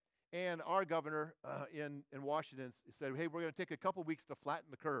hit, and our governor in Washington said, hey, we're going to take a couple weeks to flatten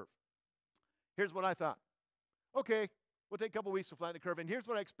the curve. Here's what I thought. Okay, we'll take a couple weeks to flatten the curve, and here's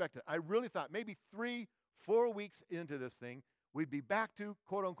what I expected. I really thought maybe 3-4 weeks into this thing, we'd be back to,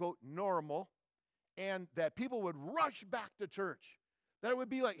 quote-unquote, normal, and that people would rush back to church. That it would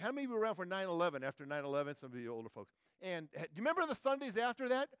be like, how many of you were around for 9/11, after 9/11? Some of you older folks. And do you remember the Sundays after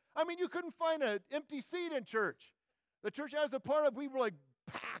that? I mean, you couldn't find an empty seat in church. The church I was a part of, we were like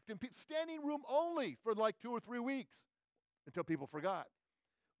packed and standing room only for like 2 or 3 weeks until people forgot.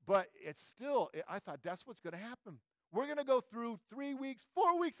 But it's still, I thought that's what's going to happen. We're going to go through 3 weeks,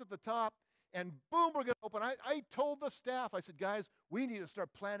 4 weeks at the top, and boom, we're going to open. I told the staff, I said, guys, we need to start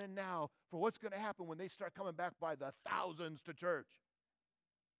planning now for what's going to happen when they start coming back by the thousands to church.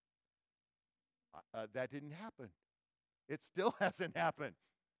 That didn't happen. It still hasn't happened.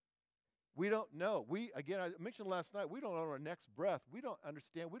 We don't know. Again, I mentioned last night, we don't know our next breath. We don't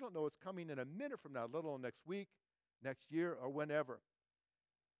understand. We don't know what's coming in a minute from now, let alone next week, next year, or whenever.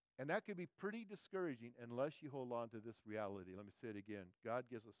 And that can be pretty discouraging unless you hold on to this reality. Let me say it again. God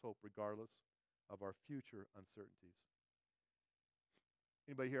gives us hope regardless of our future uncertainties.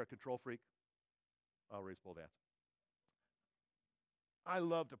 Anybody here a control freak? I'll raise both hands. I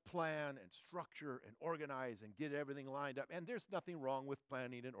love to plan and structure and organize and get everything lined up. And there's nothing wrong with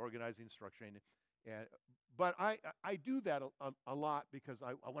planning and organizing, structuring. But I do that a lot because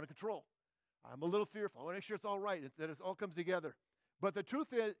I want to control. I'm a little fearful. I want to make sure it's all right, that it all comes together. But the truth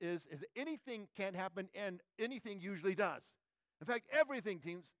is anything can happen, and anything usually does. In fact, everything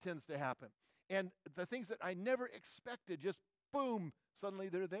tends to happen. And the things that I never expected, just boom, suddenly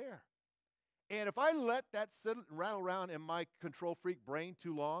they're there. And if I let that sit and rattle around in my control freak brain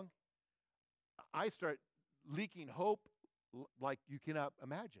too long, I start leaking hope like you cannot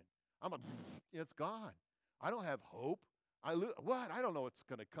imagine. I'm like, it's gone. I don't have hope. What? I don't know what's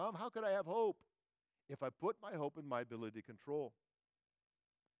going to come. How could I have hope if I put my hope in my ability to control?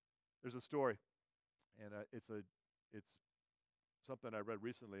 There's a story, and it's something I read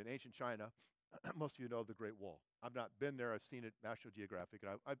recently. In ancient China, most of you know of the Great Wall. I've not been there. I've seen it, National Geographic,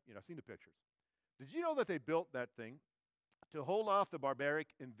 and I've seen the pictures. Did you know that they built that thing to hold off the barbaric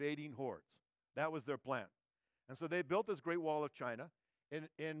invading hordes? That was their plan. And so they built this Great Wall of China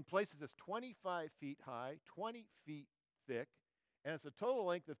in places that's 25 feet high, 20 feet thick, and it's a total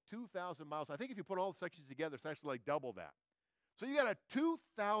length of 2,000 miles. I think if you put all the sections together, it's actually like double that. So you got a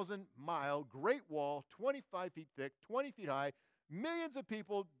 2,000-mile Great Wall, 25 feet thick, 20 feet high. Millions of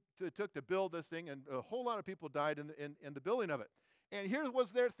people took to build this thing, and a whole lot of people died in the building of it. And here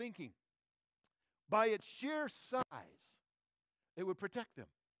was their thinking. By its sheer size, it would protect them.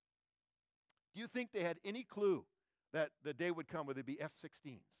 Do you think they had any clue that the day would come where there'd be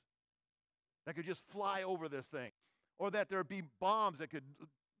F-16s that could just fly over this thing, or that there'd be bombs that could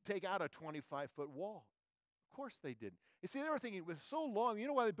take out a 25-foot wall? Of course they didn't. You see, they were thinking, it was so long. You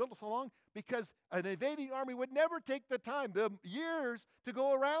know why they built it so long? Because an invading army would never take the time, the years, to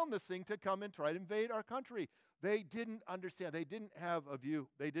go around this thing to come and try to invade our country. They didn't understand. They didn't have a view.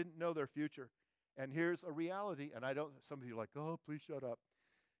 They didn't know their future. And here's a reality, and some of you are like, oh, please shut up.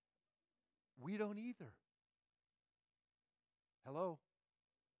 We don't either. Hello?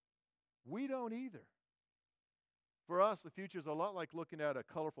 We don't either. For us, the future is a lot like looking at a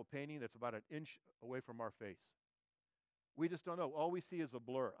colorful painting that's about an inch away from our face. We just don't know. All we see is a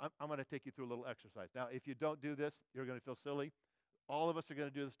blur. I'm going to take you through a little exercise. Now, if you don't do this, you're going to feel silly. All of us are going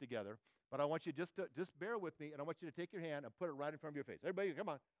to do this together. But I want you just bear with me, and I want you to take your hand and put it right in front of your face. Everybody, come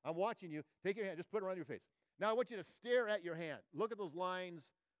on. I'm watching you. Take your hand. Just put it around your face. Now, I want you to stare at your hand. Look at those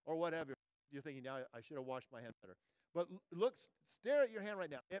lines or whatever. You're thinking, now I should have washed my hand better. But stare at your hand right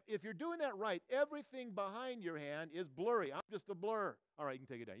now. If you're doing that right, everything behind your hand is blurry. I'm just a blur. All right, you can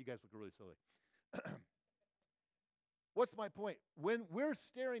take it down. You guys look really silly. What's my point? When we're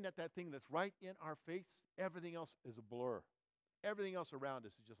staring at that thing that's right in our face, everything else is a blur. Everything else around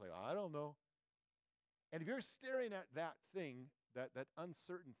us is just like, I don't know. And if you're staring at that thing, that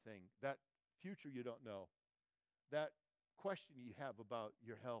uncertain thing, that future you don't know, that question you have about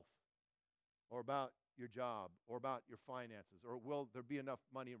your health, or about your job, or about your finances, or will there be enough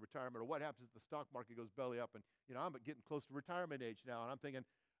money in retirement, or what happens if the stock market goes belly up, and I'm getting close to retirement age now, and I'm thinking,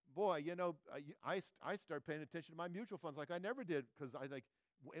 boy, I start paying attention to my mutual funds like I never did, because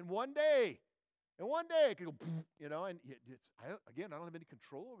in one day it could go, and I don't have any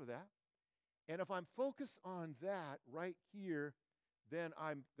control over that. And if I'm focused on that right here, then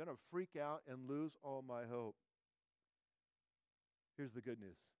I'm going to freak out and lose all my hope. Here's the good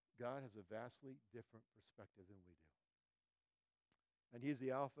news. God has a vastly different perspective than we do. And He's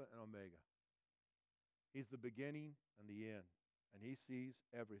the Alpha and Omega. He's the beginning and the end. And He sees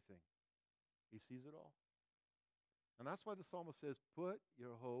everything. He sees it all. And that's why the psalmist says, put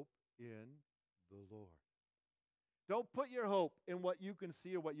your hope in the Lord. Don't put your hope in what you can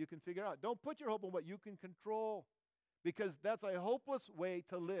see or what you can figure out. Don't put your hope in what you can control, because that's a hopeless way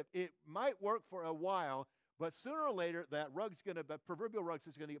to live. It might work for a while, but sooner or later, that proverbial rug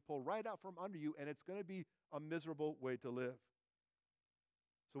is going to get pulled right out from under you, and it's going to be a miserable way to live.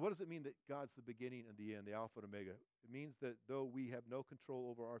 So what does it mean that God's the beginning and the end, the Alpha and Omega? It means that though we have no control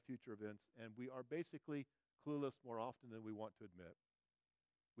over our future events, and we are basically clueless more often than we want to admit,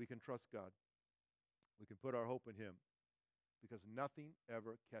 we can trust God. We can put our hope in Him, because nothing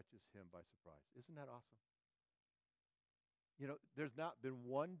ever catches Him by surprise. Isn't that awesome? There's not been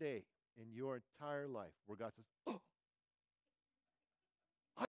one day in your entire life where God says, oh,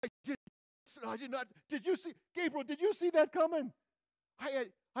 I did not, did you see, Gabriel, did you see that coming? I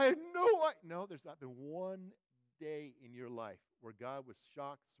had no idea. No, there's not been one day in your life where God was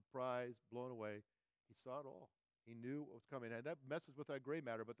shocked, surprised, blown away. He saw it all. He knew what was coming. And that messes with our gray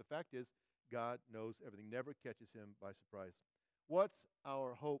matter, but the fact is, God knows everything, never catches Him by surprise. What's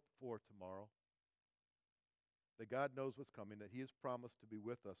our hope for tomorrow? That God knows what's coming, that He has promised to be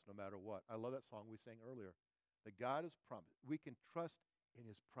with us no matter what. I love that song we sang earlier. that God has promised. We can trust in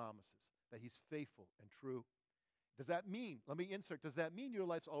his promises, that he's faithful and true. Does that mean, let me insert, does that mean your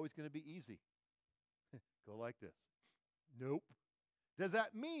life's always going to be easy? Go like this. Nope. Does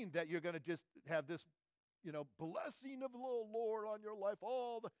that mean that you're going to just have this, blessing of the Lord on your life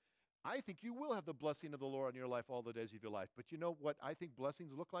I think you will have the blessing of the Lord on your life all the days of your life. But you know what I think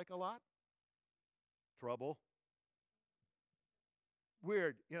blessings look like a lot? Trouble.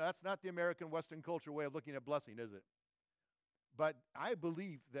 Weird. That's not the American Western culture way of looking at blessing, is it? But I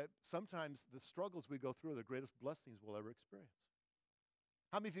believe that sometimes the struggles we go through are the greatest blessings we'll ever experience.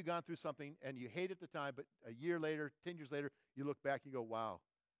 How many of you have gone through something and you hate it at the time, but a year later, 10 years later, you look back, you go, wow.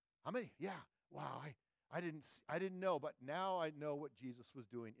 How many? Yeah. Wow. I didn't know, but now I know what Jesus was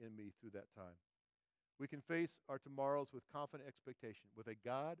doing in me through that time. We can face our tomorrows with confident expectation, with a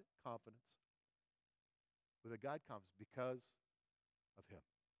God confidence, because of him.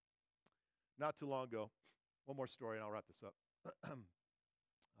 Not too long ago, one more story and I'll wrap this up.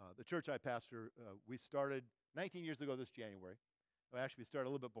 The church I pastor, we started 19 years ago this January. Well, actually, we started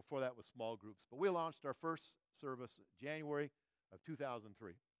a little bit before that with small groups. But we launched our first service January of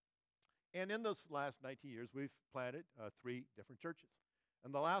 2003. And in those last 19 years, we've planted 3 different churches.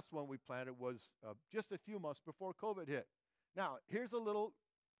 And the last one we planted was just a few months before COVID hit. Now, here's a little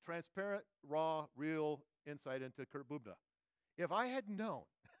transparent, raw, real insight into Kurt Bubna. If I had known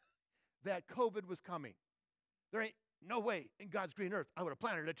that COVID was coming, there ain't no way in God's green earth I would have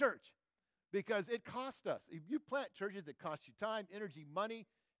planted a church, because it cost us. If you plant churches, it costs you time, energy, money.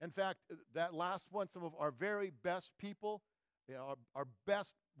 In fact, that last one, some of our very best people, our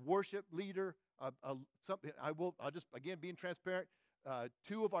best worship leader, I'll just, again, being transparent,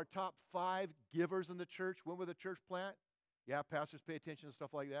 2 of our top 5 givers in the church went with a church plant. Yeah, pastors pay attention to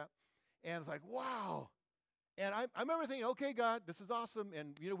stuff like that. And it's like, wow. And I remember thinking, okay, God, this is awesome.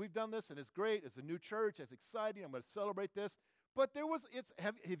 And, we've done this, and it's great. It's a new church. It's exciting. I'm going to celebrate this. But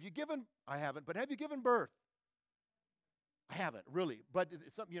have you given, I haven't, but have you given birth? I haven't, really. But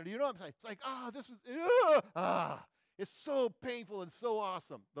it's something, what I'm saying? It's like, it's so painful and so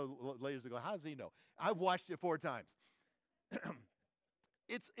awesome. The ladies are going, how does he know? I've watched it 4 times.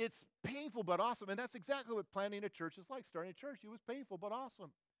 It's painful but awesome. And that's exactly what planting a church is like. Starting a church, it was painful but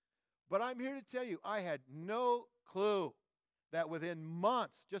awesome. But I'm here to tell you, I had no clue that within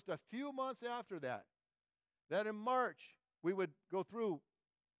months, just a few months after that in March, we would go through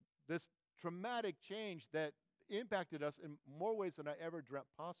this traumatic change that impacted us in more ways than I ever dreamt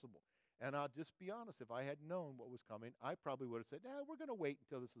possible. And I'll just be honest, if I had known what was coming, I probably would have said, we're going to wait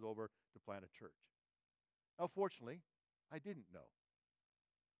until this is over to plant a church. Now, fortunately, I didn't know.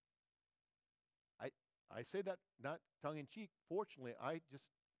 I say that not tongue-in-cheek. Fortunately, I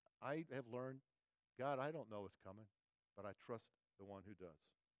have learned, God, I don't know what's coming, but I trust the one who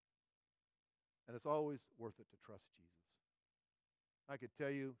does. And it's always worth it to trust Jesus. I could tell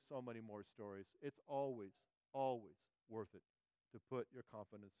you so many more stories. It's always, always worth it to put your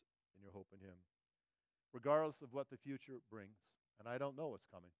confidence and your hope in him, regardless of what the future brings. And I don't know what's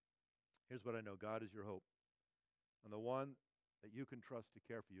coming. Here's what I know. God is your hope, and the one that you can trust to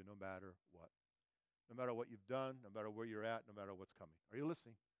care for you no matter what. No matter what you've done, no matter where you're at, no matter what's coming. Are you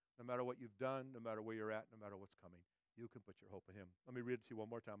listening? No matter what you've done, no matter where you're at, no matter what's coming, you can put your hope in him. Let me read it to you one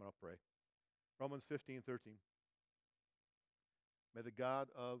more time and I'll pray. Romans 15:13. May the God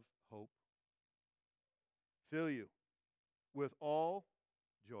of hope fill you with all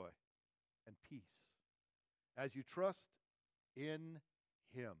joy and peace as you trust in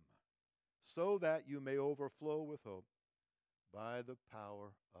him, so that you may overflow with hope by the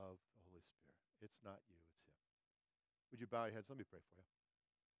power of the Holy Spirit. It's not you, it's him. Would you bow your heads? Let me pray for you.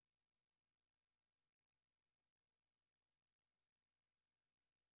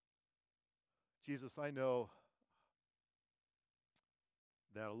 Jesus, I know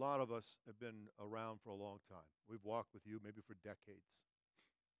that a lot of us have been around for a long time. We've walked with you maybe for decades.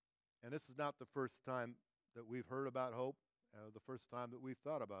 And this is not the first time that we've heard about hope, the first time that we've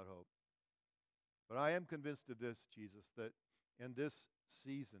thought about hope. But I am convinced of this, Jesus, that in this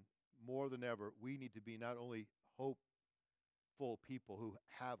season, more than ever, we need to be not only hopeful people who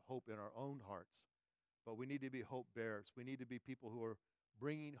have hope in our own hearts, but we need to be hope bearers. We need to be people who are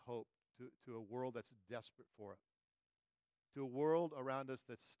bringing hope to a world that's desperate for it, to a world around us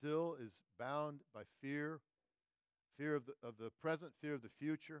that still is bound by fear of the present, fear of the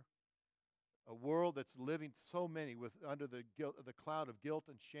future, a world that's living so many under the cloud of guilt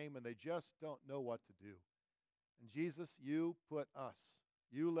and shame, and they just don't know what to do. And Jesus, you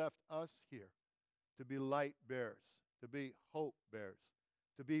left us here to be light bearers, to be hope bearers,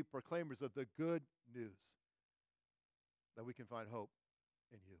 to be proclaimers of the good news that we can find hope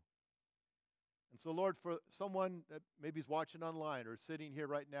in you. And so, Lord, for someone that maybe is watching online or sitting here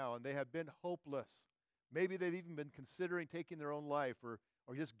right now and they have been hopeless, maybe they've even been considering taking their own life or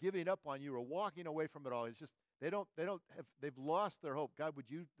just giving up on you or walking away from it all. It's just they've lost their hope. God, would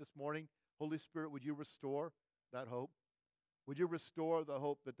you this morning, Holy Spirit, would you restore that hope? Would you restore the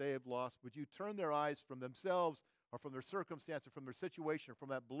hope that they have lost? Would you turn their eyes from themselves or from their circumstance or from their situation or from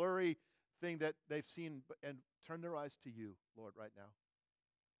that blurry thing that they've seen and turn their eyes to you, Lord, right now?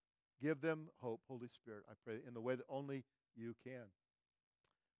 Give them hope, Holy Spirit, I pray, in the way that only you can.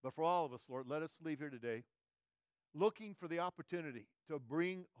 But for all of us, Lord, let us leave here today looking for the opportunity to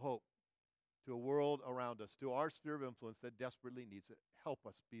bring hope to a world around us, to our sphere of influence that desperately needs it. Help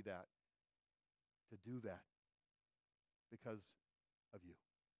us be that, to do that because of you.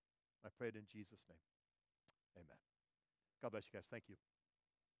 I pray it in Jesus' name. Amen. God bless you guys. Thank you.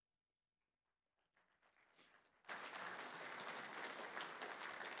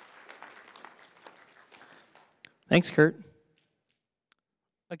 Thanks, Kurt.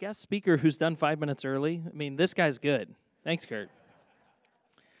 A guest speaker who's done 5 minutes early. I mean, this guy's good. Thanks, Kurt.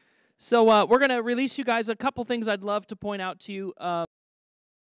 So we're going to release you guys a couple things I'd love to point out to you.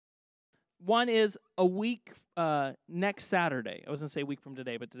 One is a week next Saturday. I was going to say a week from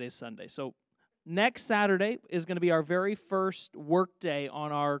today, but today's Sunday. So next Saturday is going to be our very first work day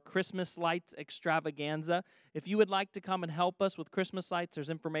on our Christmas lights extravaganza. If you would like to come and help us with Christmas lights, there's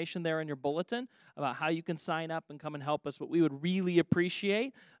information there in your bulletin about how you can sign up and come and help us. But we would really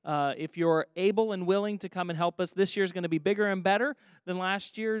appreciate if you're able and willing to come and help us. This year's going to be bigger and better than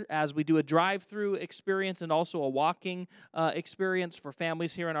last year as we do a drive-through experience and also a walking experience for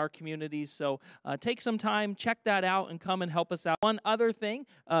families here in our community. So take some time, check that out, and come and help us out. One other thing,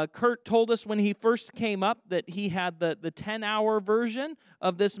 Kurt told us when he first came up that he had the 10-hour version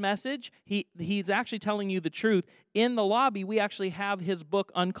of this message. He's actually telling you the truth. In the lobby, we actually have his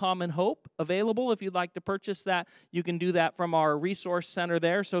book, Uncommon Hope, available. If you'd like to purchase that, you can do that from our resource center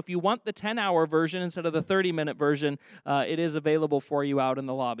there. So if you want the 10-hour version instead of the 30-minute version, it is available for you out in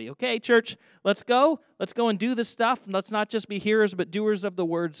the lobby. Okay, church, let's go. Let's go and do this stuff. Let's not just be hearers, but doers of the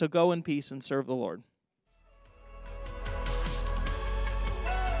word. So go in peace and serve the Lord.